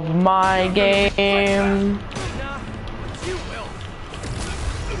of my game.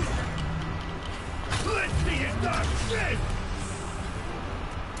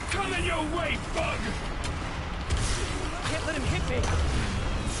 Coming your way, bug! Can't let him hit me.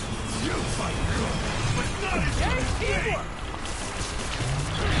 You fight good, but not as good as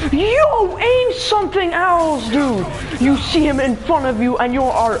me! Yo, aim something else, dude! You see him in front of you and you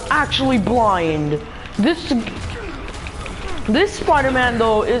are actually blind. This Spider-Man,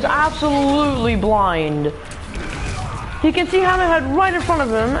 though, is absolutely blind. He can see Hammerhead right in front of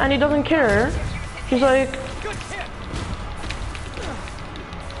him and he doesn't care. He's like...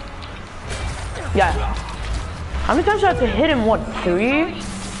 Yeah. How many times do I have to hit him? What, 3?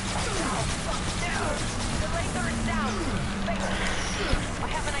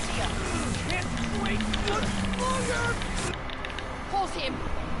 Pulse him.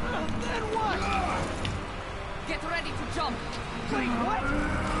 Then what? Get ready to jump. Wait, what?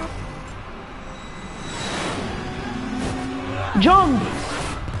 Jump!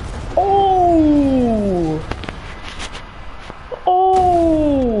 Oh!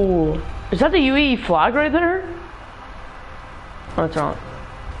 Oh! Is that the UAE flag right there? Oh, it's not.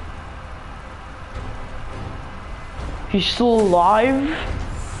 He's still alive?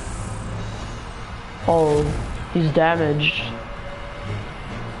 Oh, he's damaged.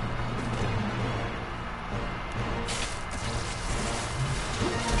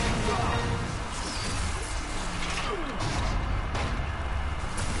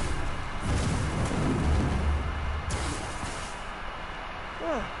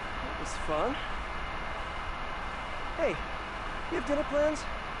 That was fun. Hey, you have dinner plans?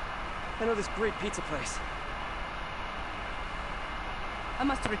 I know this great pizza place. I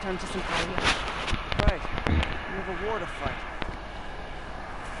must return to Centralia. Right. You have a war to fight.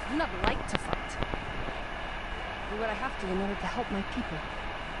 I do not like to fight. Do what I have to in order to help my people.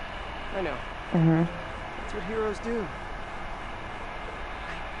 I know. Mm-hmm. That's what heroes do.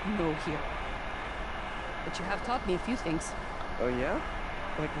 No here. But you have taught me a few things. Oh yeah?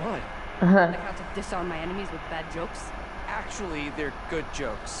 Like what? Like how to disarm my enemies with bad jokes. Actually, they're good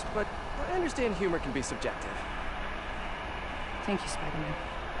jokes, but I understand humor can be subjective. Thank you, Spider-Man.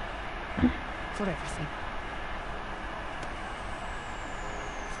 For everything.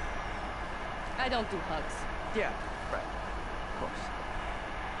 I don't do hugs. Yeah, right. Of course.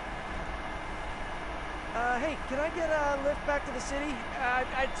 Hey, can I get a lift back to the city?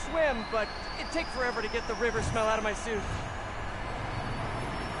 I'd swim, but it'd take forever to get the river smell out of my suit.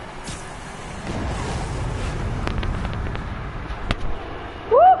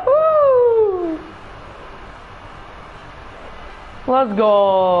 Woohoo! Let's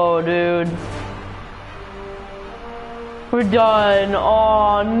go, dude. We're done.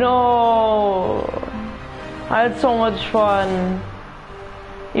 Oh no! I had so much fun.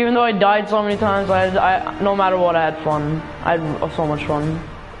 Even though I died so many times, no matter what, I had fun. I had so much fun.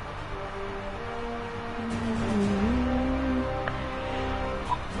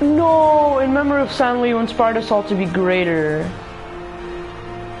 No! In memory of Stanley when Spider sought to be greater.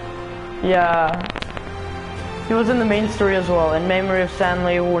 Yeah. He was in the main story as well. In memory of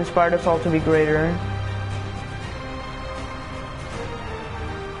Stanley who inspired us all to be greater.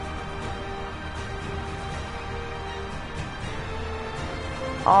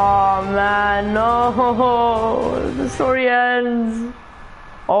 Oh man, no! The story ends.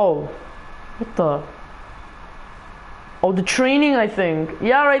 Oh, what the? Oh, the training, I think.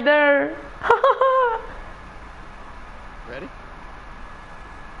 Yeah, right there. Ready?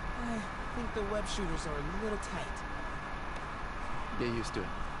 I think the web shooters are a little tight. Get used to it.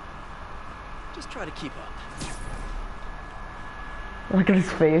 Just try to keep up. Look at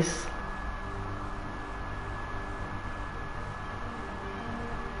his face.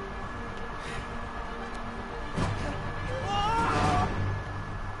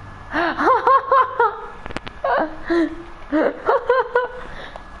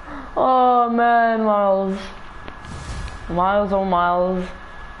 Oh man, Miles. Miles, oh Miles.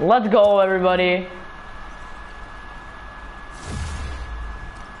 Let's go, everybody.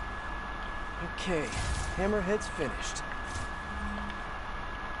 Okay, Hammerhead's finished.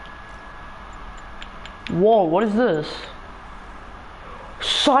 Whoa, what is this?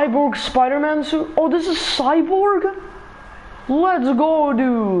 Cyborg Spider-Man suit? Oh, this is Cyborg? Let's go,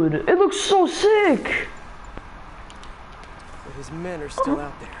 dude. It looks so sick. But his men are still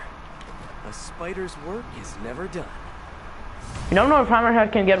out there. A spider's work is never done. You don't know if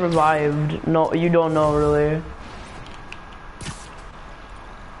Hammerhead can get revived. No, you don't know, really.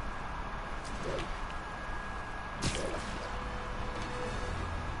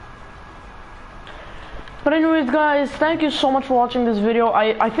 But anyways, guys, thank you so much for watching this video.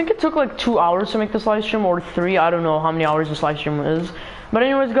 I think it took like 2 hours to make this live stream, or 3. I don't know how many hours this live stream is. But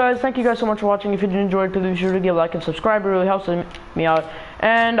anyways, guys, thank you guys so much for watching. If you did enjoy it, please be sure to give a like and subscribe. It really helps me out.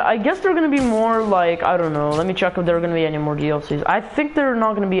 And I guess there are going to be more, like, I don't know. Let me check if there are going to be any more DLCs. I think there are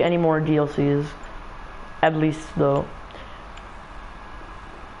not going to be any more DLCs. At least, though.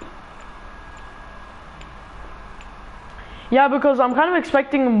 Yeah, because I'm kind of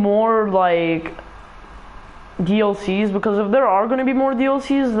expecting more, like, DLCs. Because if there are going to be more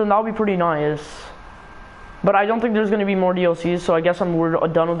DLCs, then that'll be pretty nice. But I don't think there's going to be more DLCs, so I guess we're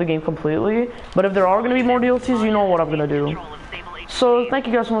done with the game completely. But if there are going to be more DLCs, you know what I'm going to do. So, thank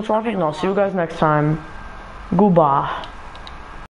you guys so much for watching, and I'll see you guys next time. Goodbye.